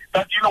be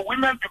that,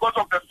 women, because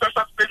of the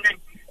social spending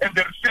and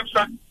they receive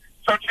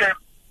such a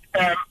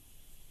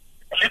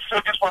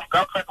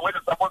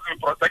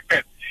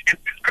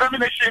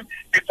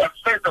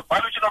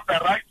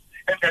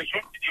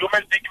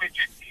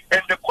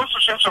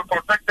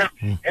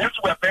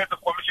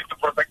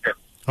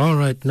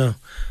right. No.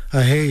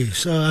 Hey,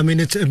 so I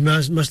mean, it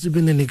must have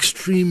been an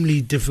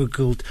extremely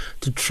difficult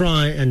to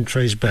try and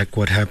trace back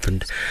what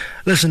happened.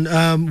 Listen,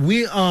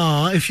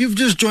 if you've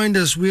just joined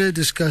us, we're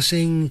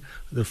discussing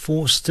the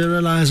forced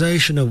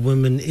sterilization of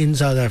women in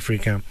South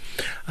Africa,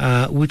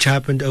 which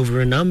happened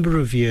over a number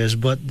of years,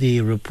 but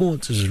the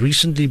report has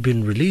recently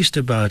been released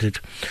about it,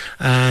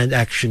 and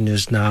action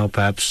is now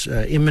perhaps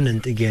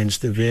imminent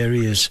against the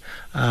various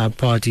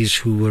parties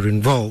who were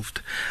involved.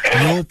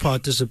 Your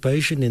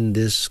participation in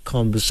this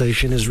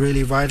conversation is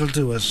really vital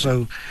to us,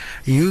 so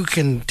you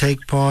can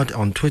take part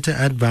on Twitter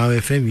at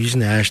BauFM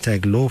using the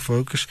hashtag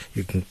LawFocus.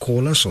 You can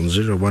call us on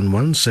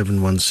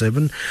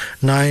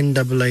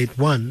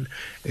 011-717-9881.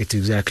 It's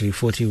exactly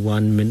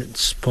 41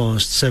 minutes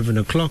past 7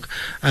 o'clock,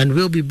 and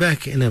we'll be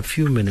back in a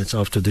few minutes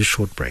after this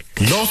short break.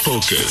 Law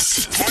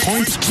Focus,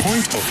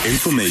 point of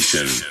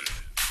information.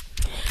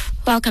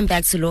 Welcome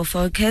back to Law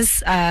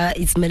Focus.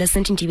 It's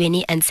Millicent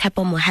Ndiweni and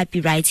Tshepo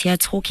Mohapi right here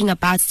talking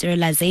about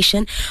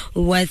sterilization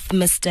with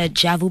Mr.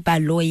 Jabu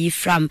Baloyi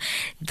from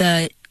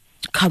the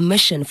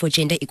Commission for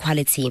Gender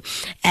Equality.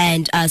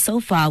 And so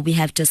far we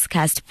have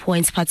discussed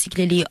points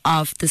particularly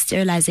of the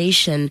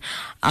sterilization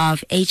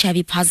of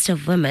HIV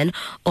positive women,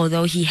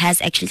 although he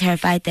has actually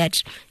clarified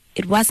that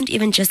it wasn't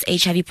even just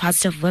HIV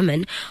positive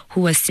women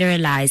who were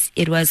sterilized.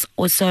 It was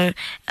also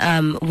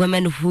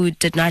women who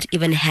did not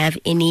even have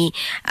any,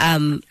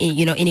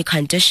 any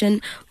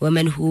condition,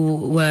 women who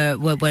were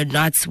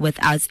not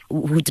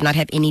who did not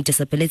have any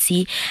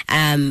disability,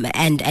 and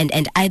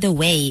either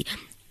way,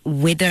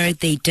 whether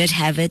they did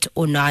have it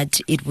or not,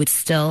 it would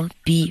still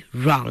be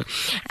wrong.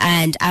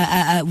 And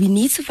we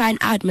need to find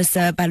out,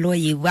 Mr.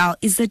 Baloyi, well,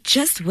 is it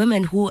just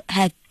women who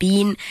have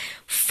been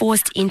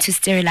forced into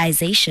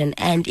sterilization?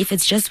 And if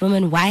it's just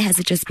women, why has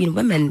it just been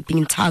women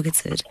being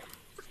targeted?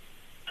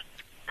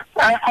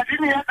 I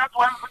didn't hear that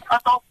one.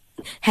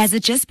 Has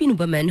it just been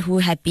women who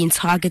have been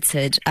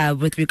targeted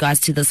with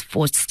regards to this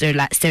forced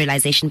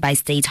sterilization by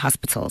state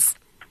hospitals?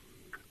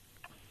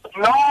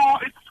 No,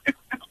 it's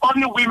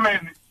only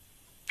women.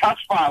 Thus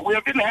far, we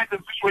have been had a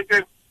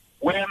situation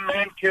where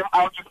men came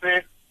out to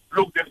say,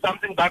 look, there's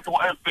something that will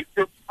affect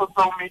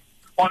me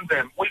on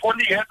them. We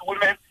only had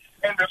women,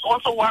 and there's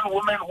also one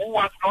woman who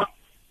was not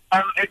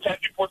an HIV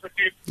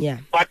positive,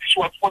 but she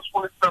was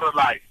forcefully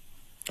sterilized.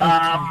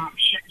 Okay.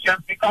 She has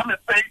become a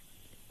face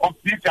of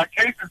this. Her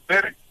case is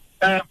very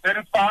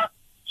far.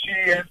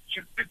 She's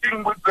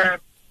sitting with the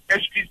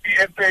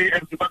HPCSA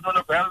and Department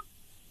of Health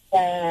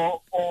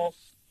for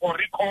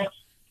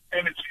recourse,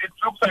 and it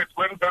looks like it's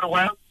going very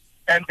well.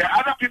 And the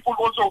other people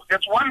also,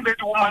 there's one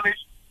lady who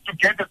managed to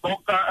get the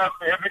doctor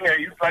having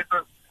his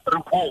license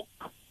revoked.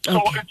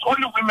 So it's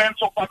only women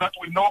so far that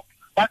we know.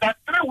 But there are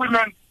 3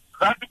 women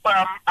that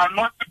are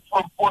not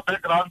from poor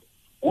backgrounds,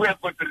 who have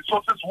got the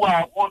resources, who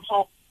are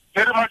also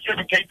very much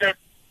educated,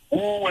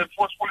 who were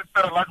forcefully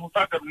sterilized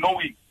without them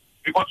knowing.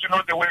 Because, they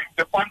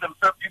found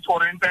themselves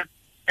disoriented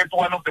into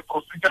one of the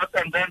procedures,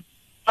 and then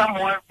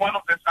one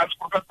of the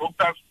unscrupulous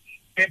doctors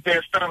did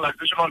the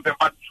sterilization on them.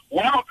 But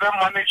one of them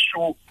managed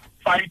to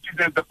fight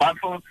the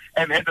battle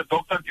and had the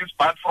doctor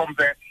disbarred from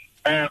the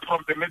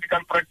medical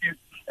practice,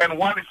 and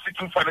one is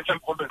seeking financial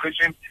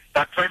compensation.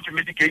 That's trying to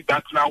mitigate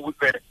that now with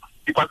the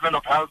Department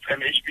of Health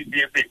and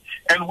HPCSA.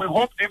 And we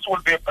hope this will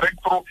be a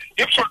breakthrough.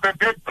 If it should be a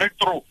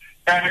breakthrough,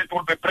 it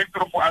will be a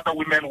breakthrough for other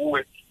women who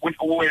were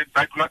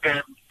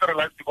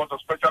sterilized because of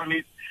special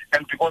needs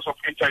and because of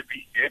HIV.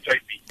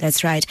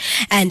 That's right.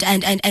 And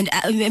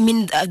I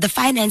mean, the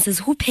finances,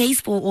 who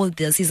pays for all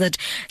this? Is it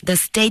the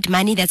state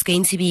money that's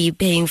going to be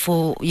paying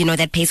for,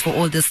 that pays for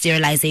all the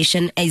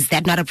sterilization? Is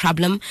that not a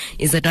problem?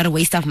 Is it not a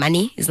waste of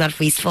money? Is not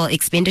wasteful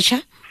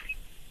expenditure?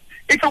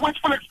 It's a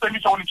wasteful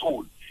expenditure on its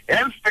own.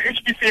 Hence, the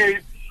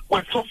HPCA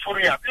was so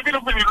furious. Even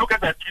when you look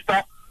at their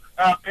Twitter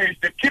page,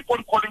 they keep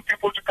on calling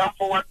people to come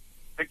forward.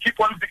 They keep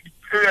on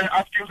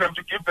asking them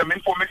to give them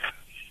information.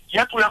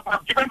 Yet we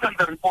have given them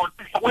the report.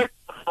 It's a waste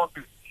of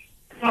resources.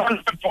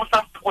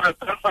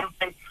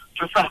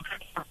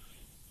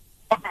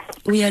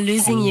 We are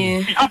losing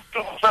you.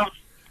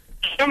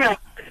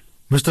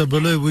 Mr.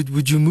 Baloyi,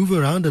 would you move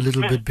around a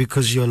little bit,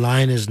 because your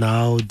line is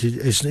now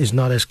is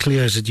not as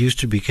clear as it used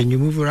to be? Can you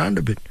move around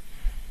a bit?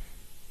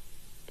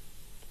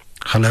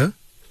 Hello?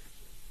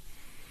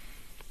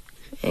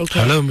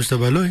 Okay. Hello, Mr.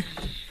 Baloyi?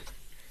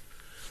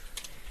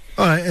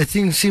 All right, I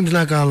think it seems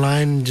like our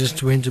line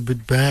just went a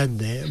bit bad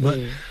there, but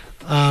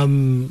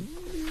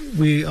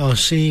we are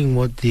seeing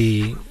what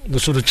the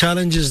sort of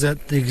challenges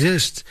that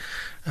exist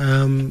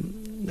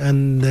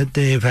and that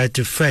they have had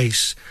to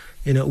face,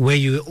 where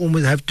you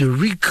almost have to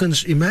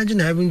imagine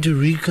having to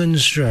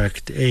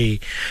reconstruct a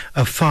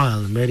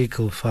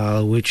medical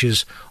file, which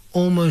is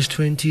almost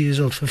 20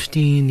 years or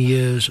 15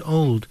 years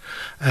old,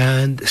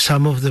 and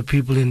some of the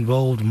people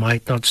involved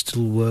might not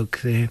still work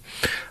there.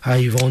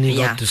 You've only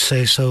got to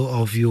say so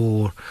of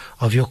your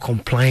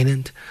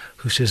complainant,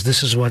 who says,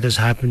 this is what has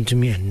happened to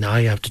me, and now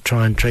you have to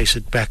try and trace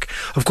it back.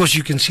 Of course,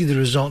 you can see the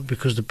result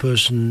because the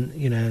person,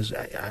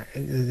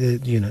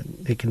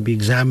 they can be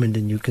examined,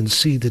 and you can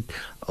see that,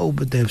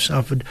 but they've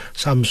suffered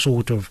some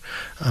sort of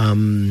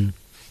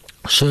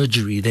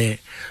surgery there,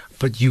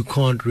 but you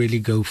can't really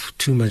go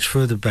too much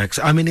further back.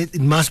 So, I mean, it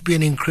must be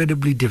an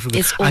incredibly difficult.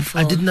 It's awful.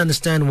 I didn't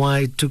understand why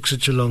it took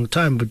such a long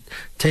time, but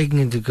taking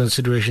into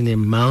consideration the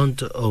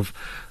amount of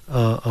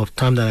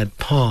time that had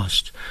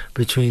passed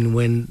between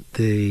when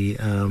the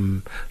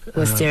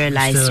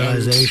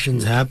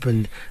sterilizations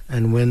happened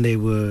and when they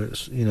were,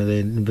 the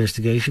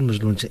investigation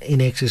was launched, in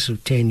excess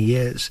of 10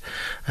 years.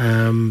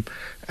 And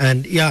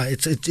yeah,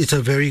 it's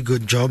a very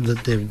good job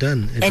that they've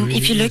done. And really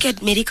if you look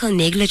at medical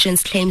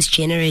negligence claims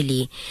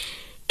generally,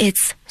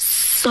 it's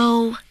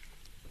so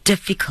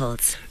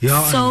difficult.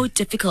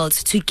 Difficult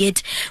to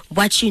get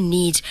what you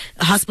need,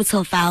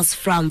 hospital files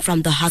from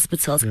the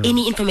hospitals,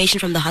 any information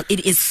from the hospital.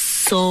 It is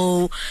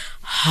so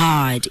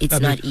hard. It's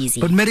not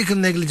easy. But medical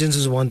negligence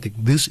is one thing.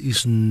 This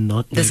is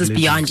not This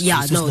negligence. is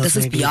beyond, this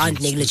is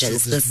beyond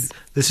negligence.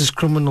 This is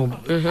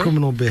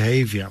criminal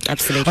behavior.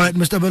 Absolutely. All right,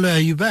 Mr. Bolo, are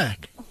you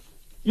back?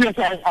 Yes,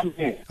 I'm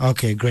here.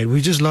 Okay, great.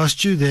 We just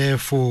lost you there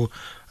for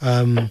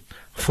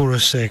a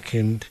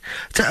second.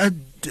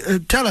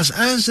 Tell us,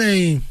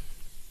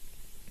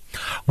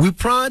 we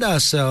pride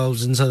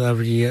ourselves in South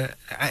Africa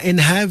in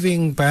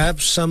having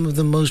perhaps some of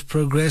the most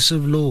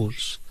progressive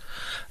laws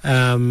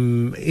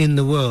in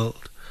the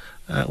world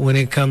when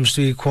it comes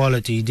to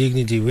equality,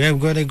 dignity. We have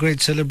got a great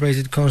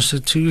celebrated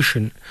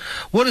constitution.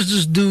 What does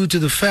this do to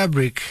the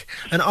fabric?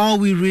 And are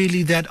we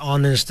really that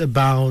honest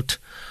about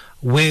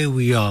where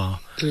we are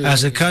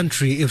as a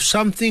country? If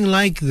something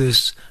like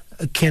this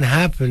can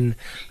happen,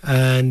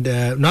 and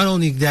not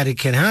only that it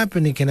can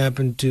happen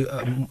to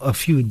a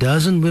few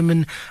dozen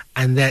women,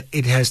 and that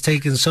it has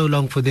taken so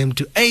long for them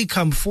to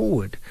come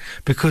forward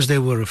because they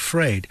were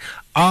afraid.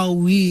 Are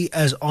we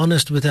as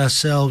honest with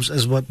ourselves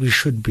as what we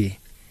should be?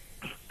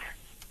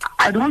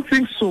 I don't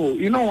think so.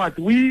 You know what?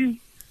 We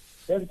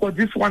have got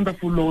these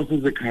wonderful laws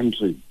as a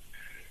country.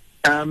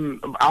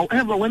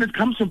 However, when it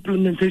comes to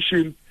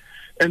implementation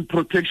and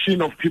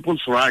protection of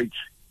people's rights,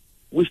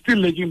 we're still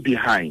lagging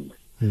behind.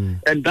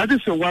 And that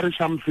is a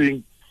worrisome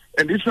thing,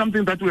 and it's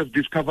something that we have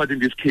discovered in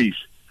this case,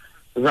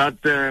 that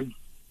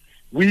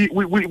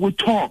we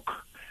talk,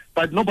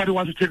 but nobody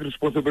wants to take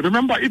responsibility.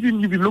 Remember,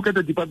 even if you look at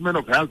the Department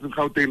of Health in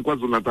Gauteng,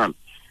 KwaZulu-Natal,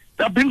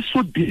 they're being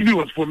so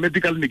devious for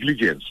medical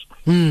negligence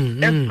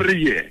every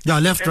year. Yeah,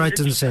 left, right,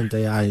 and center.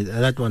 Yeah,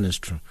 that one is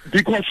true.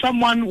 Because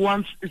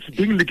someone is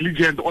being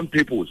negligent on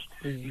purpose.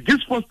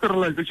 This for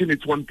sterilization,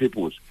 it's on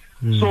purpose.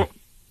 So,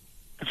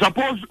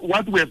 suppose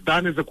what we have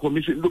done as a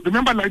commission,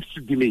 remember life's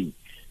domain.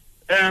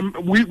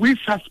 We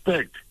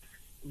suspect,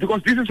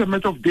 because this is a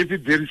matter of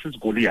David versus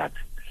Goliath.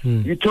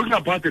 You're talking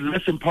about the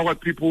less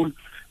empowered people,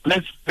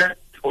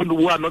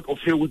 who are not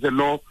okay with the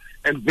law,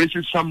 and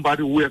versus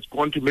somebody who has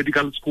gone to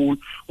medical school,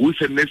 who is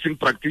a nursing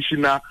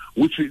practitioner,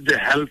 which is the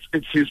health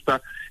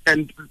sister,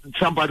 and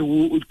somebody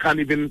who can't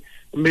even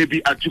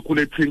maybe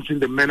articulate things in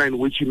the manner in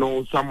which,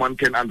 someone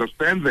can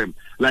understand them,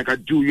 like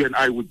you and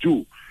I would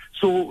do.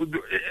 So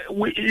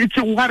it's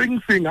a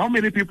worrying thing. How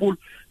many people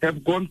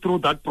have gone through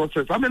that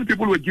process? How many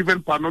people were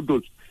given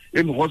Panadols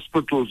in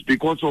hospitals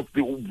because of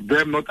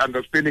them not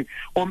understanding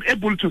or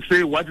able to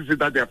say what is it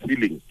that they're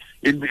feeling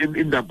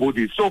in their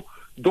bodies? So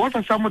those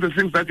are some of the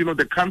things that,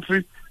 the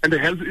country and the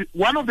health,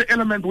 one of the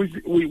elements which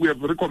we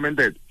have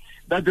recommended,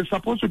 that there's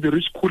supposed to be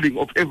reschooling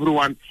of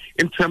everyone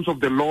in terms of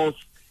the laws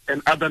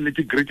and other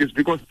nitty-gritties,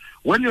 because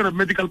when you're a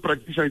medical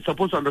practitioner, you're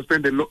supposed to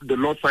understand the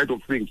law side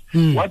of things.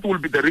 What will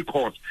be the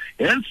recourse?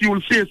 Hence, you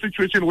will see a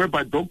situation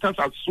whereby doctors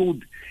are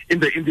sued in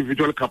the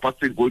individual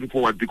capacity going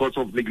forward because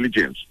of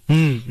negligence.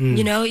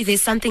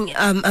 There's something,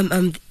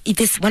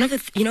 there's one of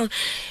the,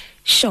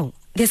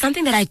 there's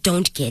something that I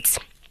don't get.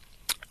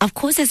 Of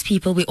course, as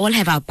people, we all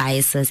have our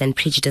biases and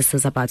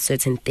prejudices about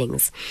certain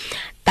things.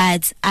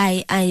 But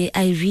I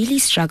really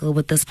struggle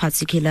with this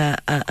particular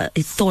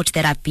thought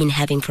that I've been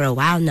having for a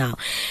while now.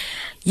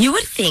 You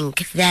would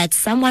think that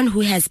someone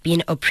who has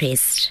been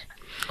oppressed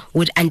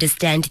would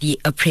understand the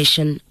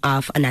oppression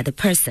of another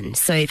person.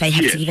 So if I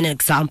have to give an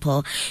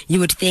example, you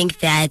would think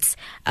that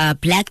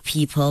black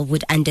people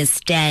would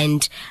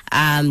understand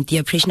the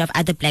oppression of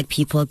other black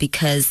people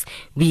because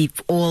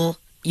we've all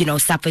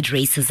suffered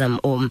racism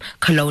or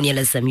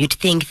colonialism. You'd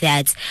think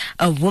that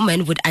a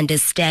woman would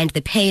understand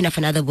the pain of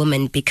another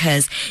woman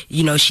because,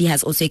 she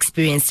has also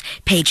experienced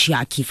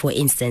patriarchy, for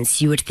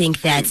instance. You would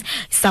think that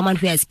someone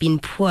who has been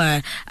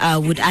poor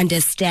would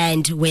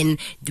understand when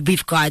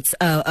we've got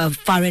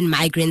foreign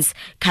migrants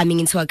coming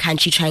into a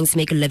country trying to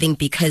make a living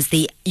because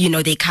they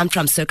come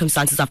from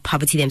circumstances of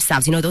poverty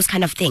themselves, those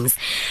kind of things.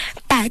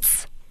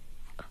 But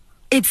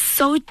it's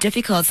so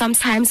difficult.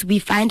 Sometimes we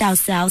find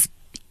ourselves,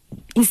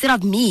 instead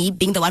of me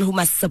being the one who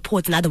must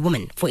support another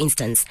woman, for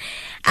instance,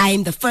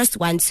 I'm the first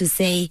one to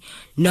say,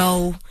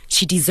 no,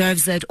 she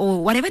deserves it,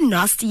 or whatever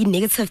nasty,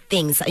 negative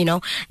things,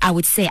 I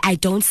would say. I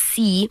don't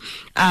see,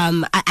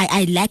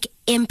 I lack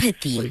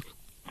empathy.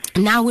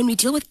 Now, when we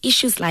deal with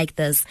issues like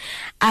this,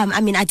 I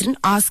didn't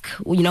ask,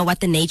 what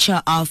the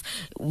nature of,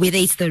 whether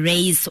it's the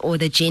race or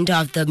the gender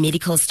of the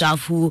medical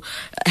staff who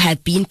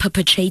have been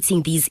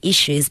perpetrating these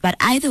issues, but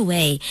either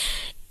way,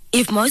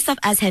 if most of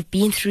us have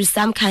been through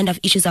some kind of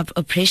issues of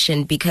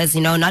oppression, because,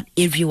 not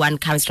everyone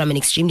comes from an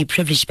extremely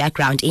privileged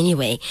background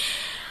anyway,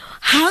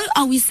 how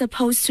are we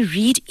supposed to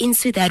read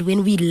into that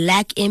when we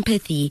lack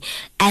empathy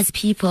as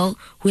people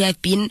who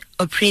have been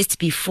oppressed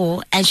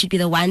before and should be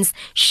the ones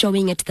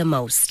showing it the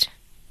most?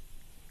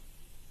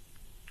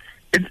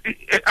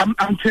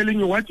 I'm telling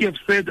you what you have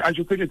said. I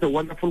should think it's a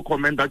wonderful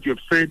comment that you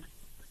have said.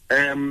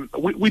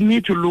 We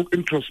need to look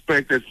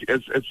introspect as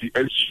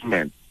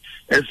human,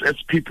 as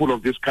people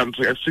of this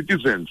country, as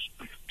citizens,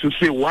 to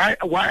say why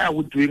are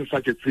we doing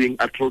such a thing,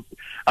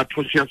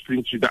 atrocious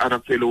things to the other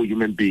fellow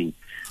human being?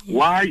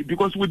 Why?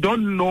 Because we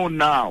don't know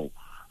now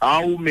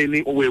how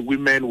many were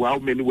women, how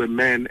many were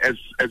men as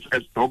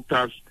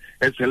doctors,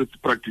 as health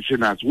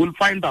practitioners. We'll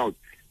find out,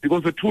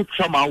 because the truth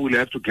somehow will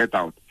have to get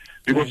out.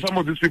 Because some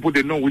of these people,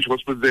 they know which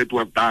hospitals they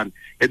have done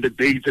and the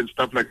dates and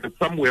stuff like that.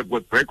 Some we have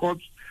got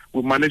records.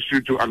 We managed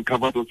to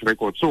uncover those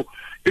records. So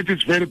it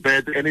is very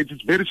bad, and it is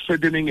very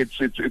saddening. It's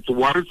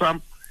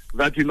worrisome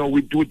that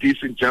we do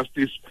this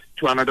injustice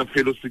to another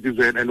fellow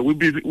citizen, and we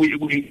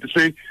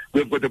say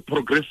we've got a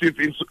progressive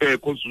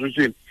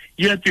constitution.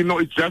 Yet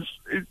it's just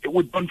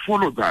we don't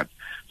follow that.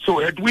 So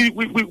had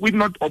we're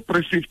not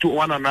oppressive to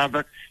one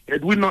another,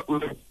 had we not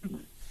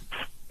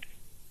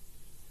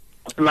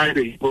applied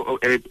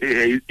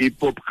a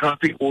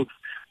hypocritic oath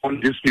on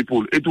these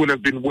people, it would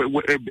have been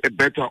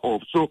better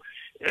off. So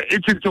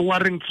it's a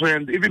worrying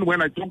trend. Even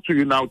when I talk to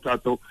you now,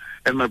 Tato,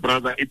 and my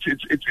brother, it's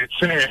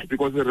sad,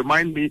 because it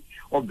reminds me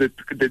of the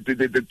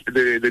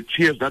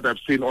tears that I've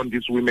seen on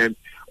these women,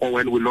 or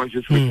when we launched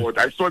this report.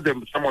 I saw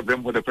some of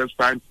them for the first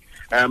time.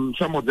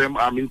 Some of them,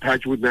 I'm in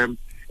touch with them,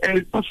 and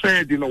it's so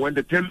sad, when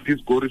they tell this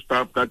gory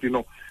stuff that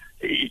you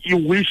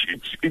wish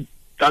it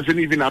doesn't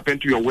even happen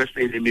to your worst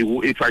enemy,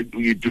 if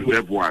you do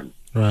have one.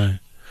 Right.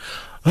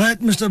 All right,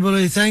 Mr.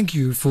 Baloyi, thank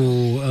you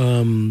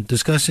for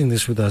discussing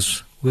this with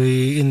us.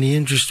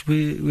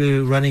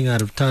 We're running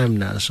out of time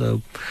now,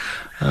 so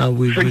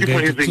we're going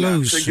to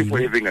close. Thank you for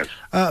having us.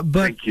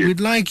 But we'd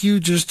like you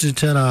just to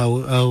tell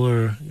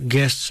our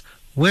guests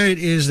where it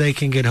is they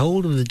can get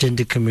hold of the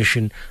Gender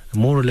Commission,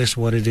 more or less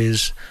what it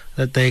is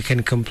that they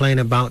can complain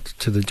about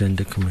to the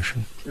Gender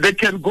Commission. They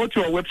can go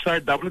to our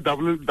website,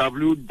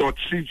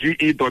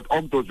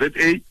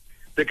 www.cge.org.za.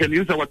 They can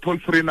use our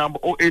toll-free number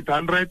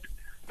 0800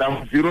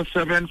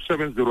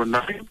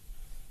 07709.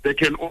 They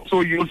can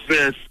also use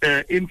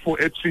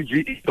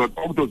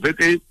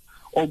info@cge.org.za,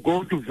 or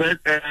go to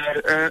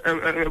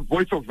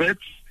Voice of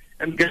Vets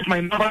and get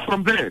my number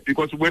from there,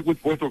 because we work with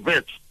Voice of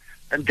Vets,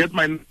 and get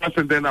my numbers,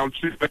 and then I'll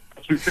see.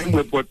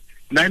 We've got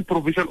 9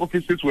 provincial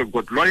offices. We've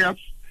got lawyers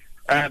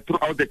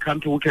throughout the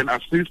country who can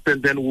assist,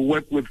 and then we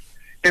work with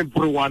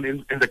everyone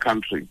in the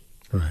country.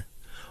 All right.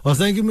 Well,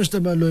 thank you,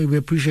 Mr. Baloyi. We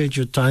appreciate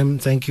your time.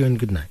 Thank you, and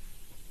good night.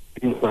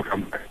 You're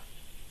welcome.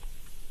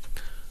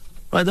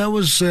 Right, that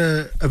was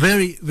a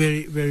very,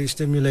 very, very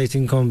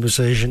stimulating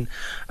conversation,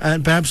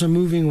 and perhaps a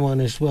moving one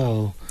as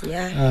well.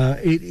 Yeah.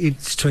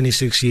 It's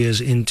 26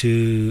 years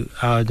into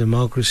our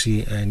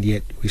democracy, and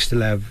yet we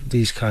still have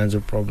these kinds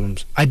of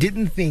problems. I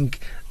didn't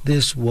think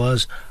this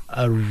was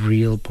a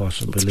real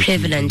possibility. It's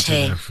prevalent in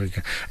here.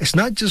 Africa. It's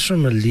not just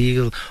from a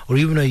legal or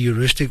even a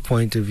heuristic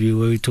point of view,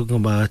 where we're talking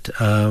about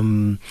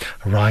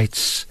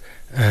rights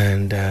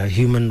and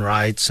human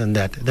rights, and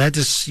that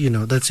is,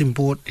 that's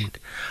important.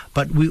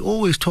 But we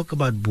always talk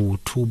about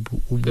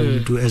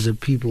Ubuntu as a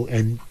people,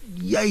 and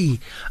yay,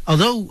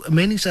 although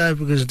many South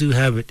Africans do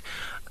have it,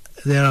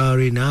 there are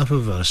enough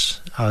of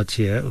us out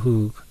here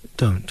who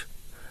don't,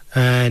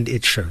 and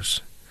it shows.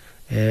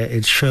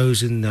 It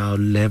shows in our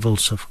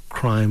levels of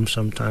crime,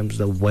 sometimes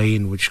the way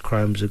in which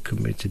crimes are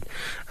committed,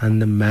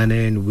 and the manner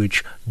in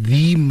which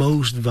the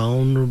most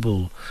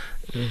vulnerable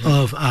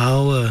of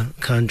our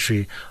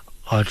country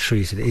are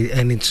treated,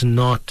 and it's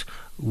not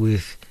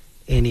with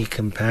any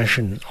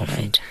compassion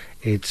often. Right.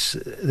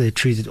 They're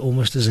treated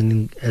almost as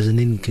an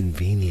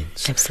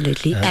inconvenience.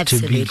 Absolutely, to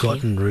be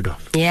gotten rid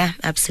of. Yeah,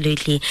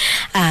 absolutely.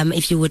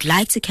 If you would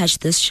like to catch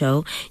this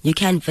show, you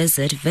can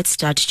visit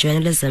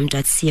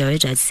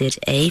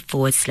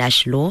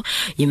wits.journalism.co.za/law.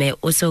 You may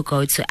also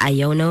go to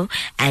Iono,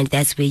 and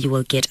that's where you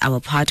will get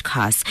our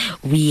podcast.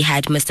 We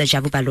had Mr.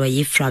 Jabu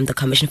Baloyi from the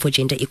Commission for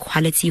Gender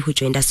Equality who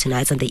joined us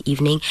tonight on the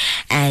evening,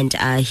 and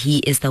he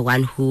is the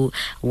one who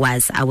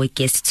was our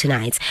guest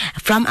tonight.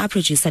 From our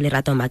producer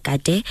Lerato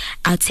Makate,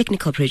 our technical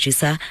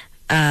producer,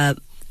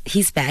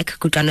 he's back,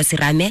 Kutano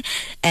Sirame,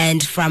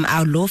 and from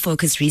our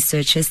law-focused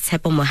researchers,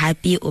 Tepo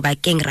Mohapi,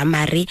 Obakeng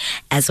Ramari,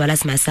 as well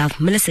as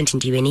myself, Millicent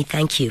Ndiweni.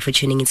 Thank you for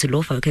tuning into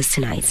Law Focus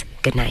tonight.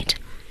 Good night.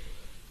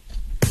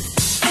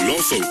 Law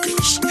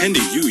Focus,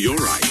 handing you your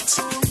rights.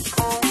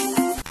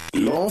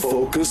 Law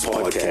Focus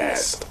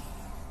Podcast.